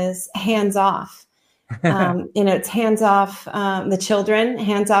is "Hands Off." It's hands off the children,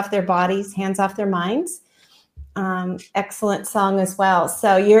 hands off their bodies, hands off their minds. Excellent song as well.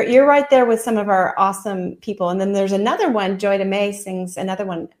 So you're right there with some of our awesome people. And then there's another one. Joy DeMay sings another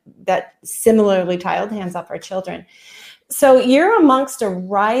one that similarly titled "Hands Off Our Children." So you're amongst a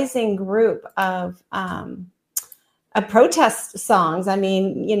rising group of protest songs. I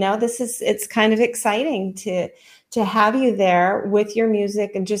mean, it's kind of exciting to have you there with your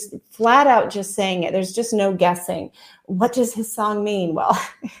music and just flat out just saying it. There's just no guessing. What does his song mean? Well,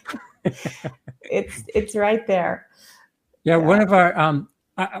 it's right there. Yeah. One of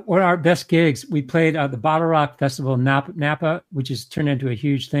our best gigs, we played the Bottle Rock Festival in Napa, which has turned into a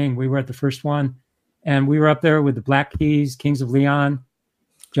huge thing. We were at the first one, and we were up there with the Black Keys, Kings of Leon,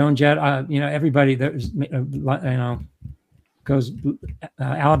 Joan Jett, everybody that was, goes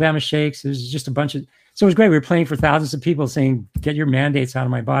Alabama Shakes. There's just a bunch of. So it was great. We were playing for thousands of people saying, "Get your mandates out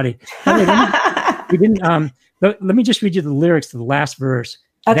of my body." We didn't. Let me just read you the lyrics to the last verse.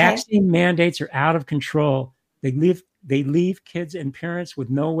 Okay. Vaccine mandates are out of control. They leave kids and parents with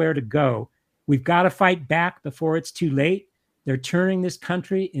nowhere to go. We've got to fight back before it's too late. They're turning this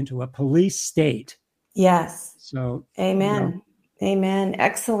country into a police state. Yes. So, amen. Amen.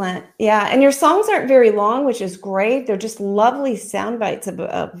 Excellent. Yeah. And your songs aren't very long, which is great. They're just lovely sound bites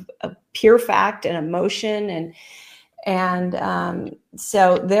of pure fact and emotion. And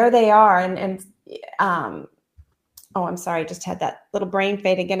so there they are. Oh, I'm sorry. I just had that little brain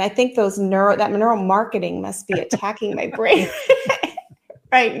fade again. I think that neural marketing must be attacking my brain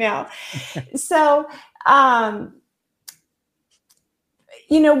right now. So,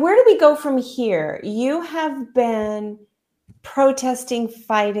 where do we go from here? You have been protesting,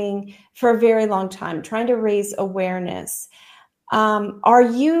 fighting for a very long time, trying to raise awareness. Are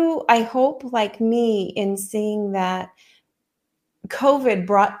you, I hope, like me, in seeing that COVID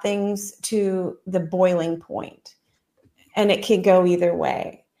brought things to the boiling point, and it can go either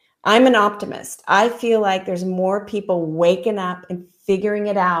way? I'm an optimist. I feel like there's more people waking up and figuring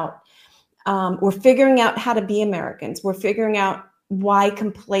it out. We're figuring out how to be Americans. We're figuring out why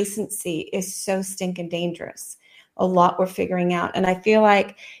complacency is so stinking dangerous. A lot we're figuring out. And I feel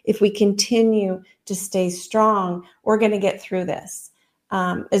like if we continue to stay strong, we're going to get through this.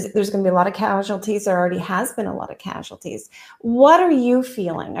 There's going to be a lot of casualties. There already has been a lot of casualties. What are you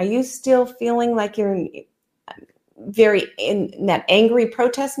feeling? Are you still feeling like you're very in that angry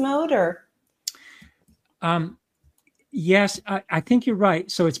protest mode, or? Yes, I think you're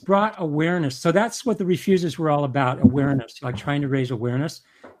right. So it's brought awareness. So that's what the refusers were all about, awareness, like trying to raise awareness.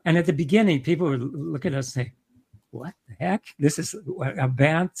 And at the beginning, people would look at us and say, what the heck? This is a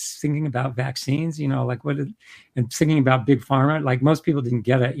band singing about vaccines, like what, and singing about big pharma. Like most people didn't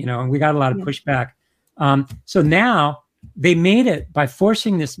get it, and we got a lot of pushback. So now they made it by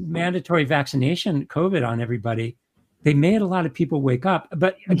forcing this mandatory vaccination COVID on everybody. They made a lot of people wake up.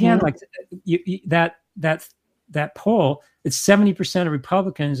 But again, like that poll, it's 70% of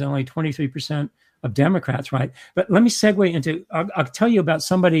Republicans and only 23% of Democrats, right? But let me segue into, I'll tell you about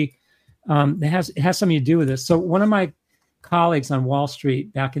somebody it has something to do with this. So one of my colleagues on Wall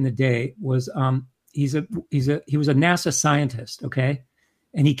Street back in the day was he was a NASA scientist, okay,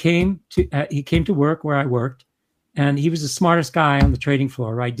 and he came to work where I worked, and he was the smartest guy on the trading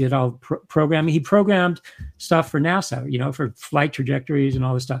floor. Right, did all programming. He programmed stuff for NASA, for flight trajectories and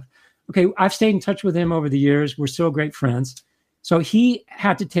all this stuff. Okay, I've stayed in touch with him over the years. We're still great friends. So he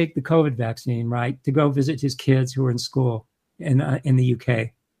had to take the COVID vaccine, right, to go visit his kids who were in school in the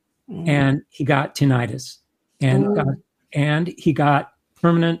UK. And he got tinnitus, and he got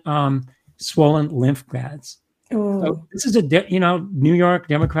permanent swollen lymph glands. So this is a New York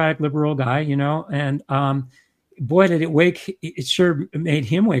Democratic liberal guy, and boy, did it sure made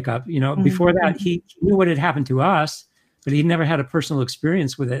him wake up. Before that, he knew what had happened to us, but he never had a personal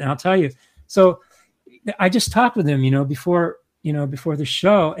experience with it. And I'll tell you, so I just talked with him, before the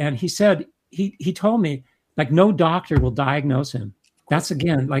show, and he said he told me, like, no doctor will diagnose him. That's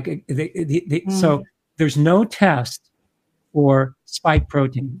again, like so there's no test for spike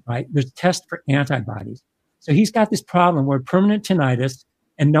protein, right? There's a test for antibodies. So he's got this problem where permanent tinnitus,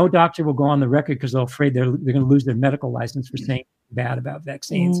 and no doctor will go on the record because they're afraid they're going to lose their medical license for saying bad about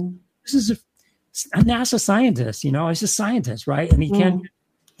vaccines. This is a NASA scientist, he's a scientist, right? And he can't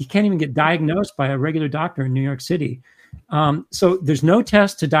even get diagnosed by a regular doctor in New York City. So there's no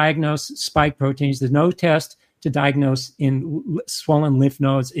test to diagnose spike proteins. There's no test to diagnose in swollen lymph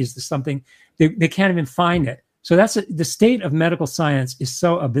nodes. Is this something they can't even find it? So the state of medical science is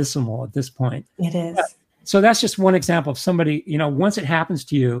so abysmal at this point. It is. So that's just one example of somebody, once it happens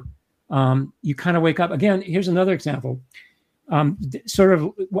to you, you kind of wake up. Again, here's another example. Sort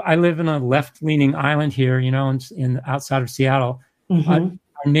of, I live in a left-leaning island here, in outside of Seattle. Our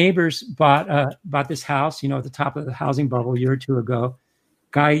neighbors bought this house, at the top of the housing bubble a year or two ago.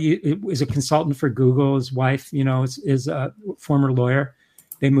 Guy is a consultant for Google. His wife, is a former lawyer.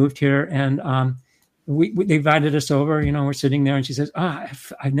 They moved here, and they invited us over. We're sitting there, and she says,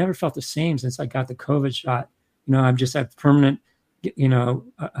 I've never felt the same since I got the COVID shot. I'm just a permanent,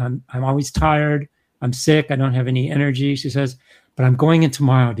 I'm always tired. I'm sick. I don't have any energy. She says, but I'm going in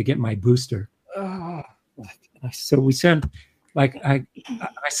tomorrow to get my booster. So we said, I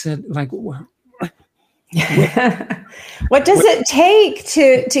said, what does it take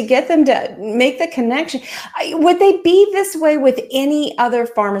to get them to make the connection? Would they be this way with any other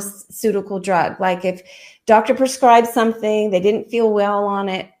pharmaceutical drug? Like if doctor prescribed something, they didn't feel well on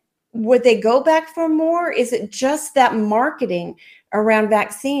it, would they go back for more? Is it just that marketing around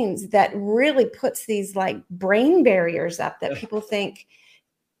vaccines that really puts these like brain barriers up that people think,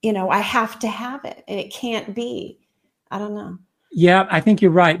 I have to have it and it can't be? I don't know. Yeah, I think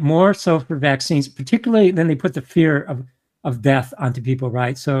you're right. More so for vaccines, particularly then they put the fear of death onto people,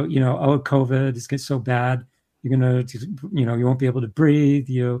 right? So, COVID is getting so bad. You're going to, you won't be able to breathe.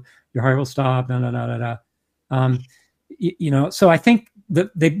 Your heart will stop. So I think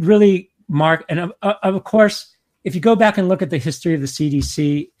that they really mark, and of course, if you go back and look at the history of the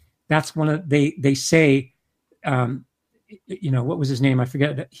CDC, that's one of they say, what was his name? I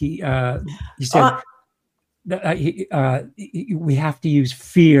forget. He said we have to use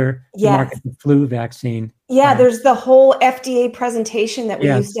fear to market the flu vaccine. Yeah, there's the whole FDA presentation that we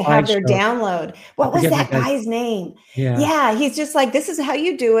used to have their download. What was that guy's name? Yeah, he's just like, this is how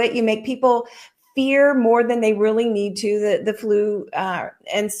you do it. You make people fear more than they really need to the flu,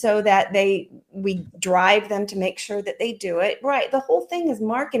 and so that we drive them to make sure that they do it right. The whole thing is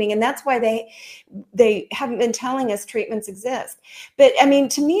marketing, and that's why they haven't been telling us treatments exist. But I mean,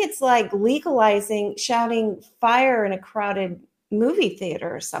 to me, it's like legalizing shouting fire in a crowded movie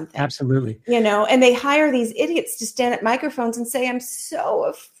theater or something. Absolutely. And they hire these idiots to stand at microphones and say, I'm so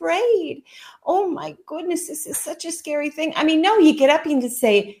afraid. Oh my goodness, this is such a scary thing. I mean, no, you get up and just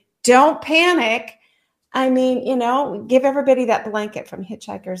say, don't panic. I mean, give everybody that blanket from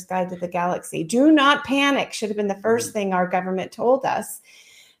Hitchhiker's Guide to the Galaxy. Do not panic should have been the first thing our government told us.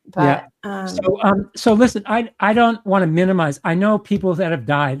 But so listen, I don't want to minimize. I know people that have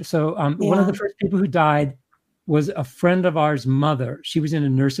died. So one of the first people who died was a friend of ours' mother. She was in a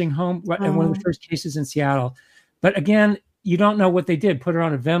nursing home, and one of the first cases in Seattle. But again, you don't know what they did. Put her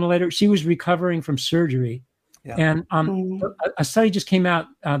on a ventilator. She was recovering from surgery. Yeah. And a study just came out.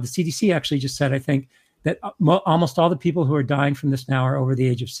 The CDC actually just said, I think, that almost all the people who are dying from this now are over the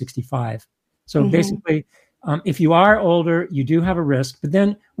age of 65. So basically, if you are older, you do have a risk. But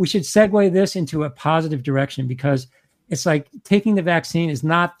then we should segue this into a positive direction, because it's like taking the vaccine is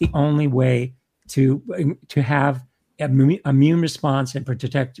not the only way to have immune response and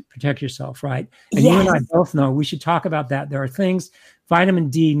protect yourself, right? And you and I both know we should talk about that. There are things. Vitamin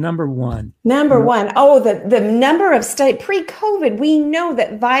D, number one. Oh, the number of studies pre-COVID, we know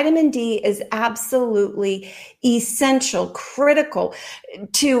that vitamin D is absolutely essential, critical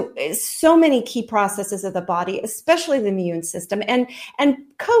to so many key processes of the body, especially the immune system and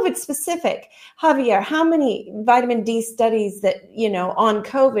COVID specific. Javier, how many vitamin D studies that, on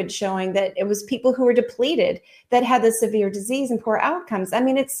COVID showing that it was people who were depleted that had the severe disease and poor outcomes? I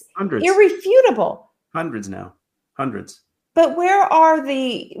mean, it's irrefutable. Hundreds now. Hundreds. But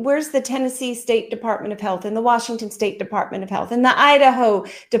where's the Tennessee State Department of Health and the Washington State Department of Health and the Idaho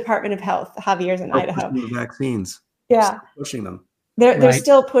Department of Health? Javier's in Idaho. The vaccines. Yeah. Pushing them. They're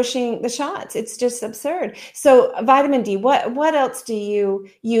still pushing the shots. It's just absurd. So vitamin D, what else do you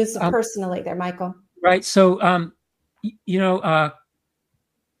use personally there, Michael? Right. So,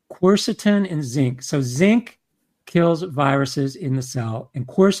 quercetin and zinc. So zinc kills viruses in the cell, and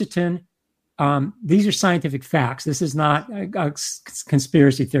quercetin, these are scientific facts. This is not a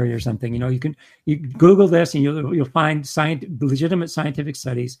conspiracy theory or something. You can Google this and you'll find legitimate scientific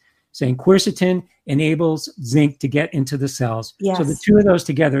studies saying quercetin enables zinc to get into the cells. Yes. So the two of those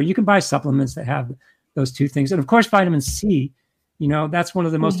together, you can buy supplements that have those two things. And of course, vitamin C, that's one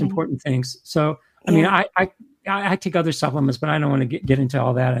of the most important things. So, I mean, I take other supplements, but I don't want to get into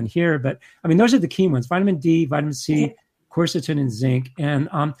all that in here. But I mean, those are the key ones: vitamin D, vitamin C, quercetin, and zinc. And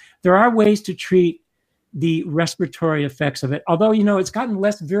there are ways to treat the respiratory effects of it. Although, it's gotten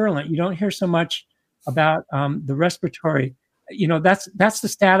less virulent. You don't hear so much about the respiratory. That's the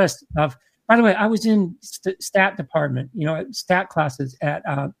status of. By the way, I was in stat department, stat classes at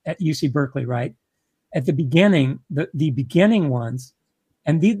UC Berkeley, right? At the beginning, the beginning ones,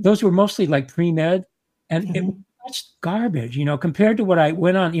 and those were mostly like pre-med, and it was such garbage, compared to what I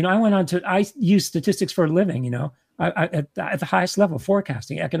went on. I use statistics for a living, at the highest level,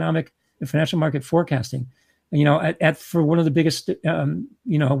 forecasting, economic and financial market forecasting, for one of the biggest,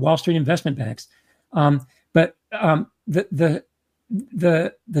 Wall Street investment banks. But the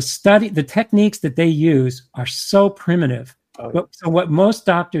study, the techniques that they use are so primitive. So what most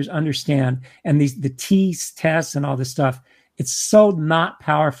doctors understand, and the T tests and all this stuff, it's so not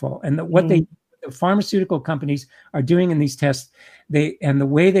powerful. And what the pharmaceutical companies are doing in these tests,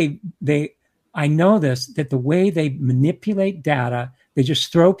 I know this, that the way they manipulate data, they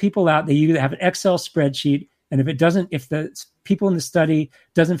just throw people out. They either have an Excel spreadsheet, and if the people in the study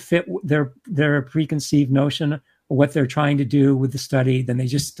doesn't fit their preconceived notion of what they're trying to do with the study, then they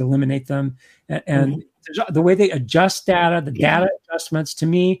just eliminate them. And the way they adjust data, the data adjustments, to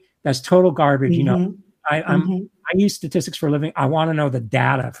me, that's total garbage. I use statistics for a living. I want to know the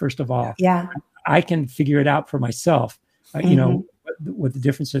data first of all. Yeah, I can figure it out for myself. What the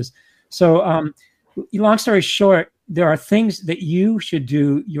difference is. So, long story short, there are things that you should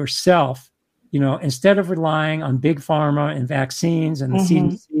do yourself. Instead of relying on big pharma and vaccines and the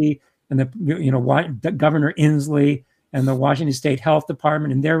CDC and the Governor Inslee and the Washington State Health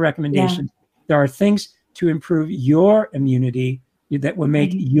Department and their recommendations. There are things to improve your immunity that will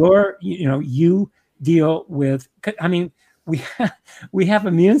make you deal with, I mean, we have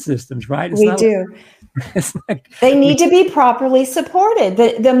immune systems, right? We do. They need to be properly supported.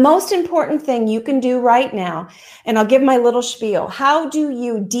 The most important thing you can do right now, and I'll give my little spiel. How do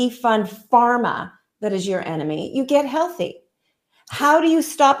you defund pharma that is your enemy? You get healthy. How do you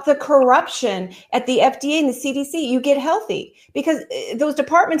stop the corruption at the FDA and the CDC? You get healthy, because those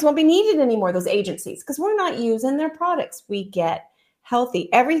departments won't be needed anymore, those agencies, because we're not using their products. We get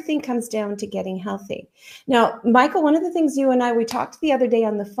healthy. Everything comes down to getting healthy. Now, Michael, one of the things you and I, we talked the other day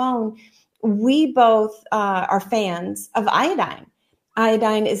on the phone, we both are fans of iodine.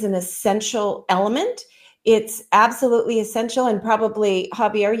 Iodine is an essential element. It's absolutely essential. And probably,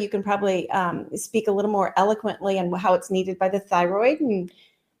 Javier, you can probably speak a little more eloquently on how it's needed by the thyroid and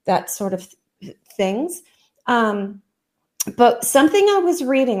that sort of things. But something I was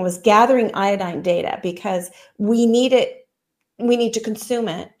reading was gathering iodine data, because we need it. We need to consume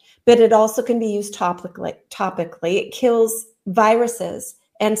it, but it also can be used topically. It kills viruses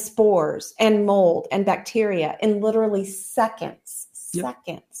and spores and mold and bacteria in literally seconds.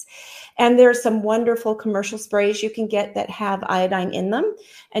 And there's some wonderful commercial sprays you can get that have iodine in them,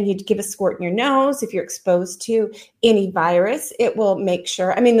 and you'd give a squirt in your nose. If you're exposed to any virus, it will make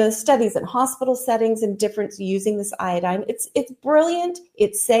sure. I mean, the studies in hospital settings and different using this iodine, it's brilliant.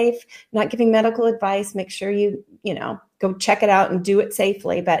 It's safe. Not giving medical advice. Make sure you go check it out and do it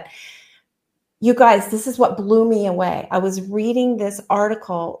safely. But you guys, this is what blew me away. I was reading this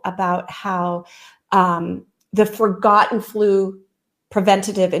article about how the forgotten flu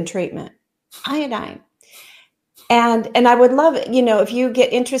preventative and treatment, iodine. And I would love, if you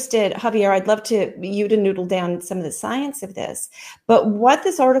get interested, Javier, I'd love you to noodle down some of the science of this. But what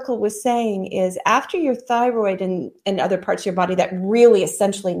this article was saying is, after your thyroid and other parts of your body that really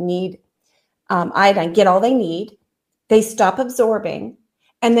essentially need iodine, get all they need, they stop absorbing,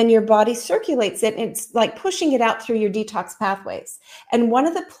 and then your body circulates it. And it's like pushing it out through your detox pathways. And one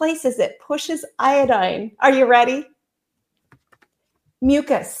of the places that pushes iodine, are you ready?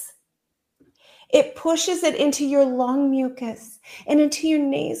 Mucus. It pushes it into your lung mucus and into your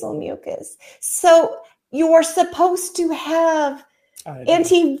nasal mucus. So you're supposed to have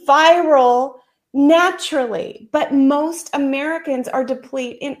antiviral naturally, but most Americans are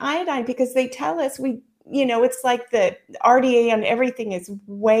depleted in iodine because they tell us it's like the RDA on everything is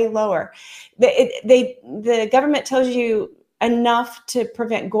way lower. The government tells you enough to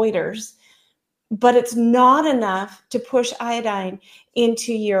prevent goiters, but it's not enough to push iodine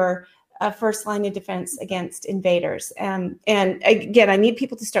into your first line of defense against invaders. And again, I need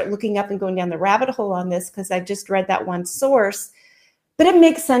people to start looking up and going down the rabbit hole on this, because I just read that one source, but it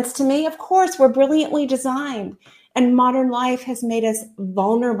makes sense to me. Of course, we're brilliantly designed, and modern life has made us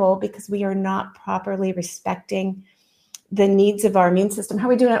vulnerable because we are not properly respecting the needs of our immune system. How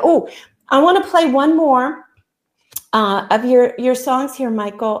are we doing it? Oh, I want to play one more of your songs here,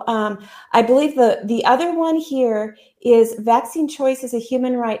 Michael. I believe the other one here is Vaccine Choice is a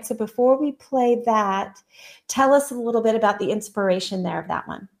Human Right. So before we play that, tell us a little bit about the inspiration there of that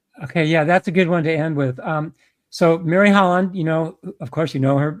one. Okay, yeah, that's a good one to end with. So Mary Holland, of course,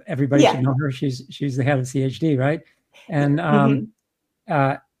 her. Everybody should know her. She's the head of CHD, right? And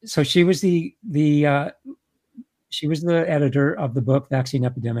so she was the editor of the book Vaccine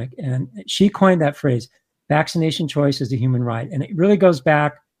Epidemic, and she coined that phrase. Vaccination choice is a human right. And it really goes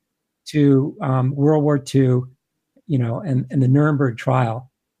back to World War II, and the Nuremberg trial,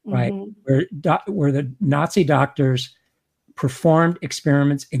 right? Mm-hmm. Where the Nazi doctors performed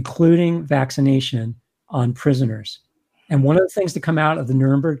experiments, including vaccination, on prisoners. And one of the things to come out of the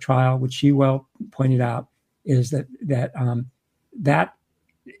Nuremberg trial, which she well pointed out, is that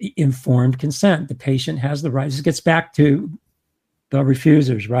informed consent. The patient has the right. This gets back to the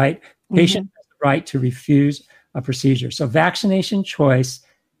refusers, right? Mm-hmm. Patient right to refuse a procedure. So vaccination choice,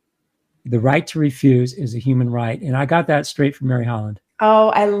 the right to refuse, is a human right. And I got that straight from Mary Holland. Oh,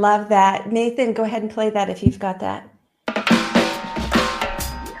 I love that. Nathan, go ahead and play that if you've got that.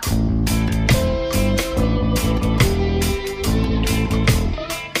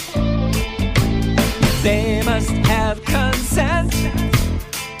 They must have consent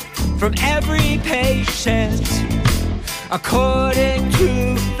from every patient, according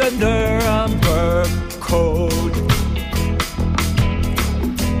to the Nuremberg Code.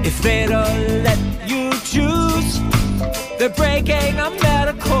 If they don't let you choose, they're breaking a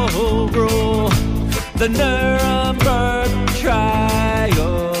medical rule. The Nuremberg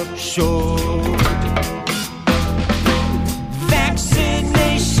trial showed.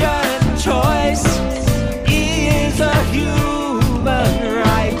 Vaccination choice is a human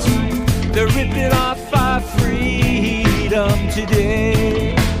right. They're ripping off our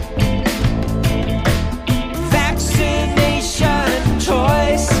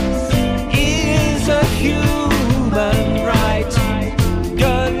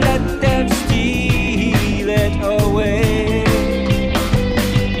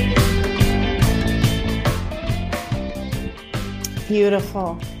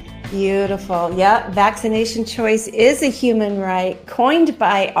Beautiful. Beautiful. Yeah, vaccination choice is a human right, coined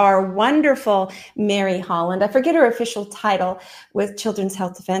by our wonderful Mary Holland. I forget her official title with Children's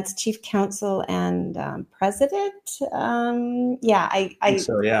Health Defense, Chief Counsel and President. I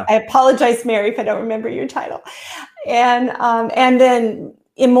apologize, Mary, if I don't remember your title. And then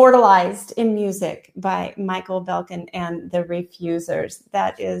immortalized in music by Michael Belkin and the Refusers.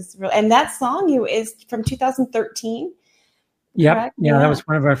 That is real. And that song is from 2013. Yep. Yeah, that was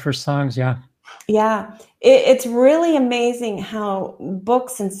one of our first songs. Yeah. Yeah. It's really amazing how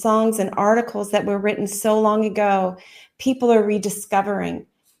books and songs and articles that were written so long ago, people are rediscovering,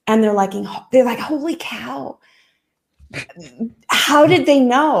 and they're like, holy cow. How did they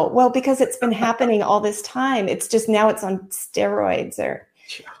know? Well, because it's been happening all this time. It's just now it's on steroids or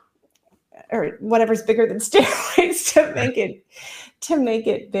whatever's bigger than steroids to make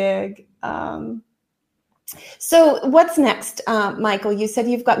it big. So what's next, Michael? You said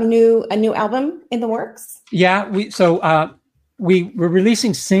you've got a new album in the works. Yeah, we're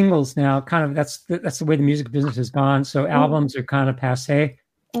releasing singles now. Kind of that's the way the music business has gone. So albums are kind of passé.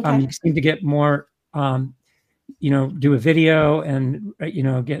 Okay. You seem to get more, do a video and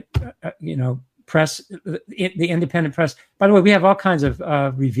get press, the independent press. By the way, we have all kinds of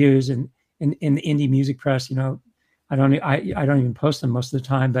reviews in the indie music press. I don't even post them most of the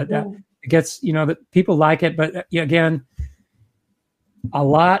time, but. It gets, that people like it, but again,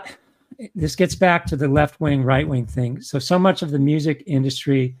 this gets back to the left wing, right wing thing. So much of the music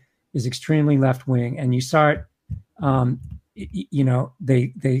industry is extremely left wing, and you start, they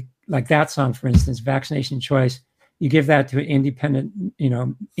like that song, for instance, Vaccination Choice. You give that to an independent,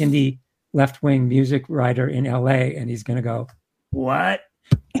 indie left wing music writer in LA, and he's going to go, "What?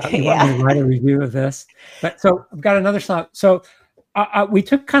 You want me to write a review of this?" But so I've got another song. So. We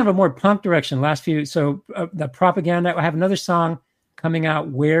took kind of a more punk direction last few. So the Propaganda. I have another song coming out.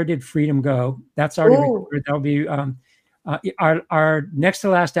 Where Did Freedom Go? That's already recorded. That'll be our next to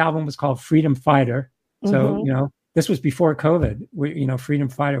last album was called Freedom Fighter. So this was before COVID. Freedom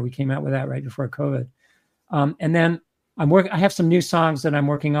Fighter. We came out with that right before COVID. And then I have some new songs that I'm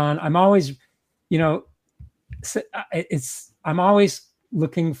working on. I'm always, I'm always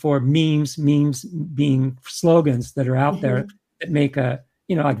looking for memes being slogans that are out there. That make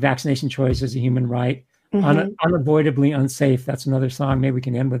like vaccination choice is a human right, unavoidably unsafe. That's another song. Maybe we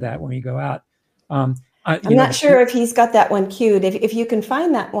can end with that when we go out. I'm not sure if he's got that one queued. If you can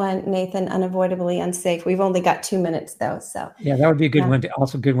find that one, Nathan, unavoidably unsafe. We've only got 2 minutes though, so yeah, that would be a good one.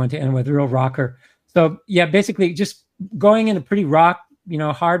 Also, good one to end with. Real rocker. So yeah, basically just going in a pretty rock,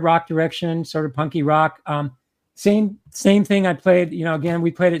 hard rock direction, sort of punky rock. Same thing. I played. Again,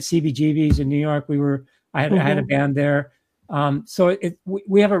 we played at CBGB's in New York. I had a band there. So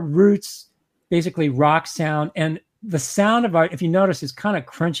we have a roots, basically rock sound, and the sound of if you notice, is kind of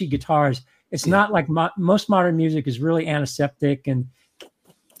crunchy guitars. It's not like most modern music is really antiseptic, and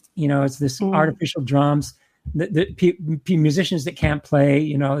it's this artificial drums. The musicians that can't play,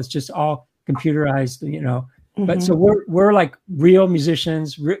 it's just all computerized, But so we're like real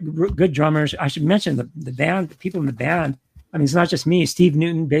musicians, good drummers. I should mention the band, the people in the band. I mean, it's not just me. Steve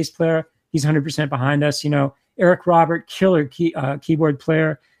Newton, bass player, he's 100% behind us. Eric Robert, killer keyboard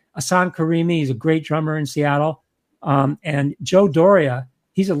player. Hassan Karimi, he's a great drummer in Seattle. And Joe Doria,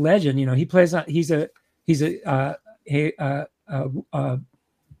 he's a legend. He plays. He's a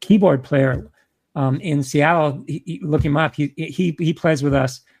keyboard player in Seattle. Look him up. He plays with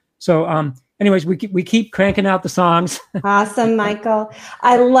us. So, anyways, we keep cranking out the songs. Awesome, Michael.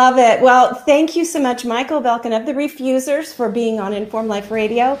 I love it. Well, thank you so much, Michael Belkin of the Refusers, for being on Informed Life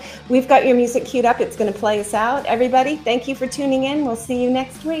Radio. We've got your music queued up. It's going to play us out. Everybody, thank you for tuning in. We'll see you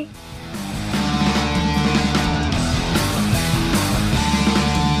next week.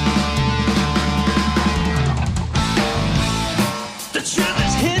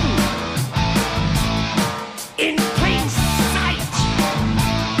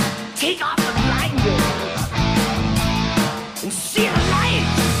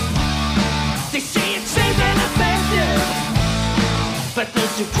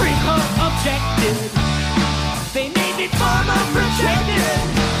 Supreme objective. They may be former protected,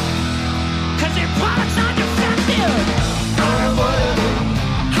 'cause their products are defective. Unavoidably,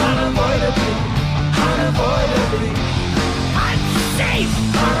 unsafe.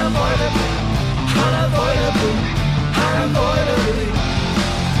 Unavoidably,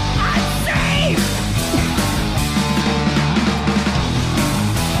 unsafe.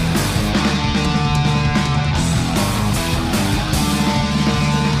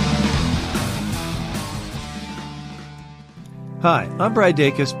 Hi, I'm Brad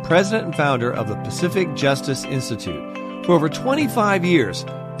Dacus, president and founder of the Pacific Justice Institute. For over 25 years,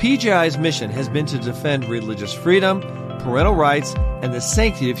 PJI's mission has been to defend religious freedom, parental rights, and the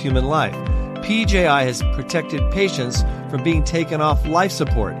sanctity of human life. PJI has protected patients from being taken off life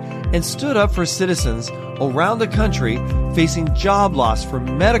support and stood up for citizens around the country facing job loss for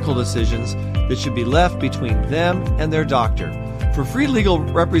medical decisions that should be left between them and their doctor. For free legal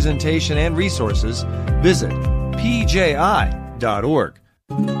representation and resources, visit pji.org.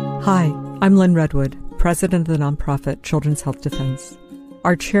 Hi, I'm Lynn Redwood, president of the nonprofit Children's Health Defense.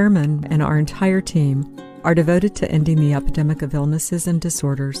 Our chairman and our entire team are devoted to ending the epidemic of illnesses and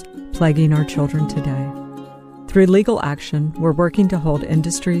disorders plaguing our children today. Through legal action, we're working to hold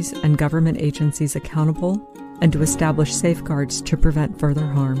industries and government agencies accountable and to establish safeguards to prevent further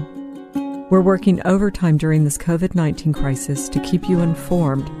harm. We're working overtime during this COVID-19 crisis to keep you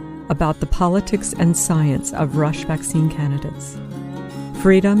informed about the politics and science of rush vaccine candidates.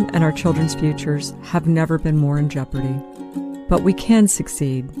 Freedom and our children's futures have never been more in jeopardy. But we can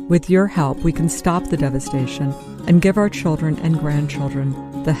succeed. With your help, we can stop the devastation and give our children and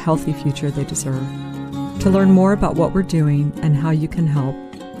grandchildren the healthy future they deserve. To learn more about what we're doing and how you can help,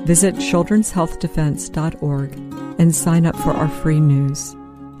 visit childrenshealthdefense.org and sign up for our free news.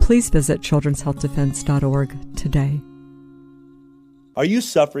 Please visit childrenshealthdefense.org today. Are you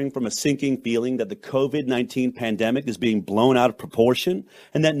suffering from a sinking feeling that the COVID-19 pandemic is being blown out of proportion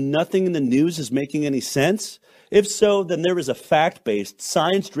and that nothing in the news is making any sense? If so, then there is a fact-based,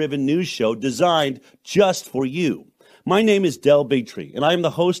 science-driven news show designed just for you. My name is Del Bigtree, and I am the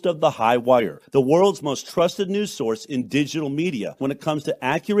host of The High Wire, the world's most trusted news source in digital media when it comes to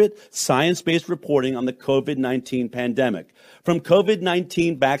accurate, science-based reporting on the COVID-19 pandemic. From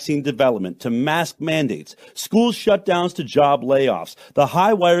COVID-19 vaccine development to mask mandates, school shutdowns to job layoffs, The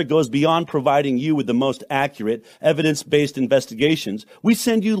High Wire goes beyond providing you with the most accurate, evidence-based investigations. We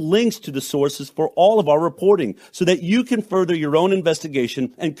send you links to the sources for all of our reporting so that you can further your own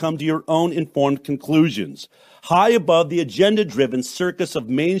investigation and come to your own informed conclusions. High above the agenda-driven circus of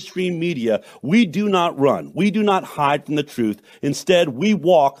mainstream media, we do not run. We do not hide from the truth. Instead, we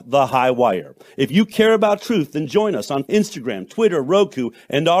walk the high wire. If you care about truth, then join us on Instagram, Twitter, Roku,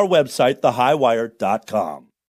 and our website, thehighwire.com.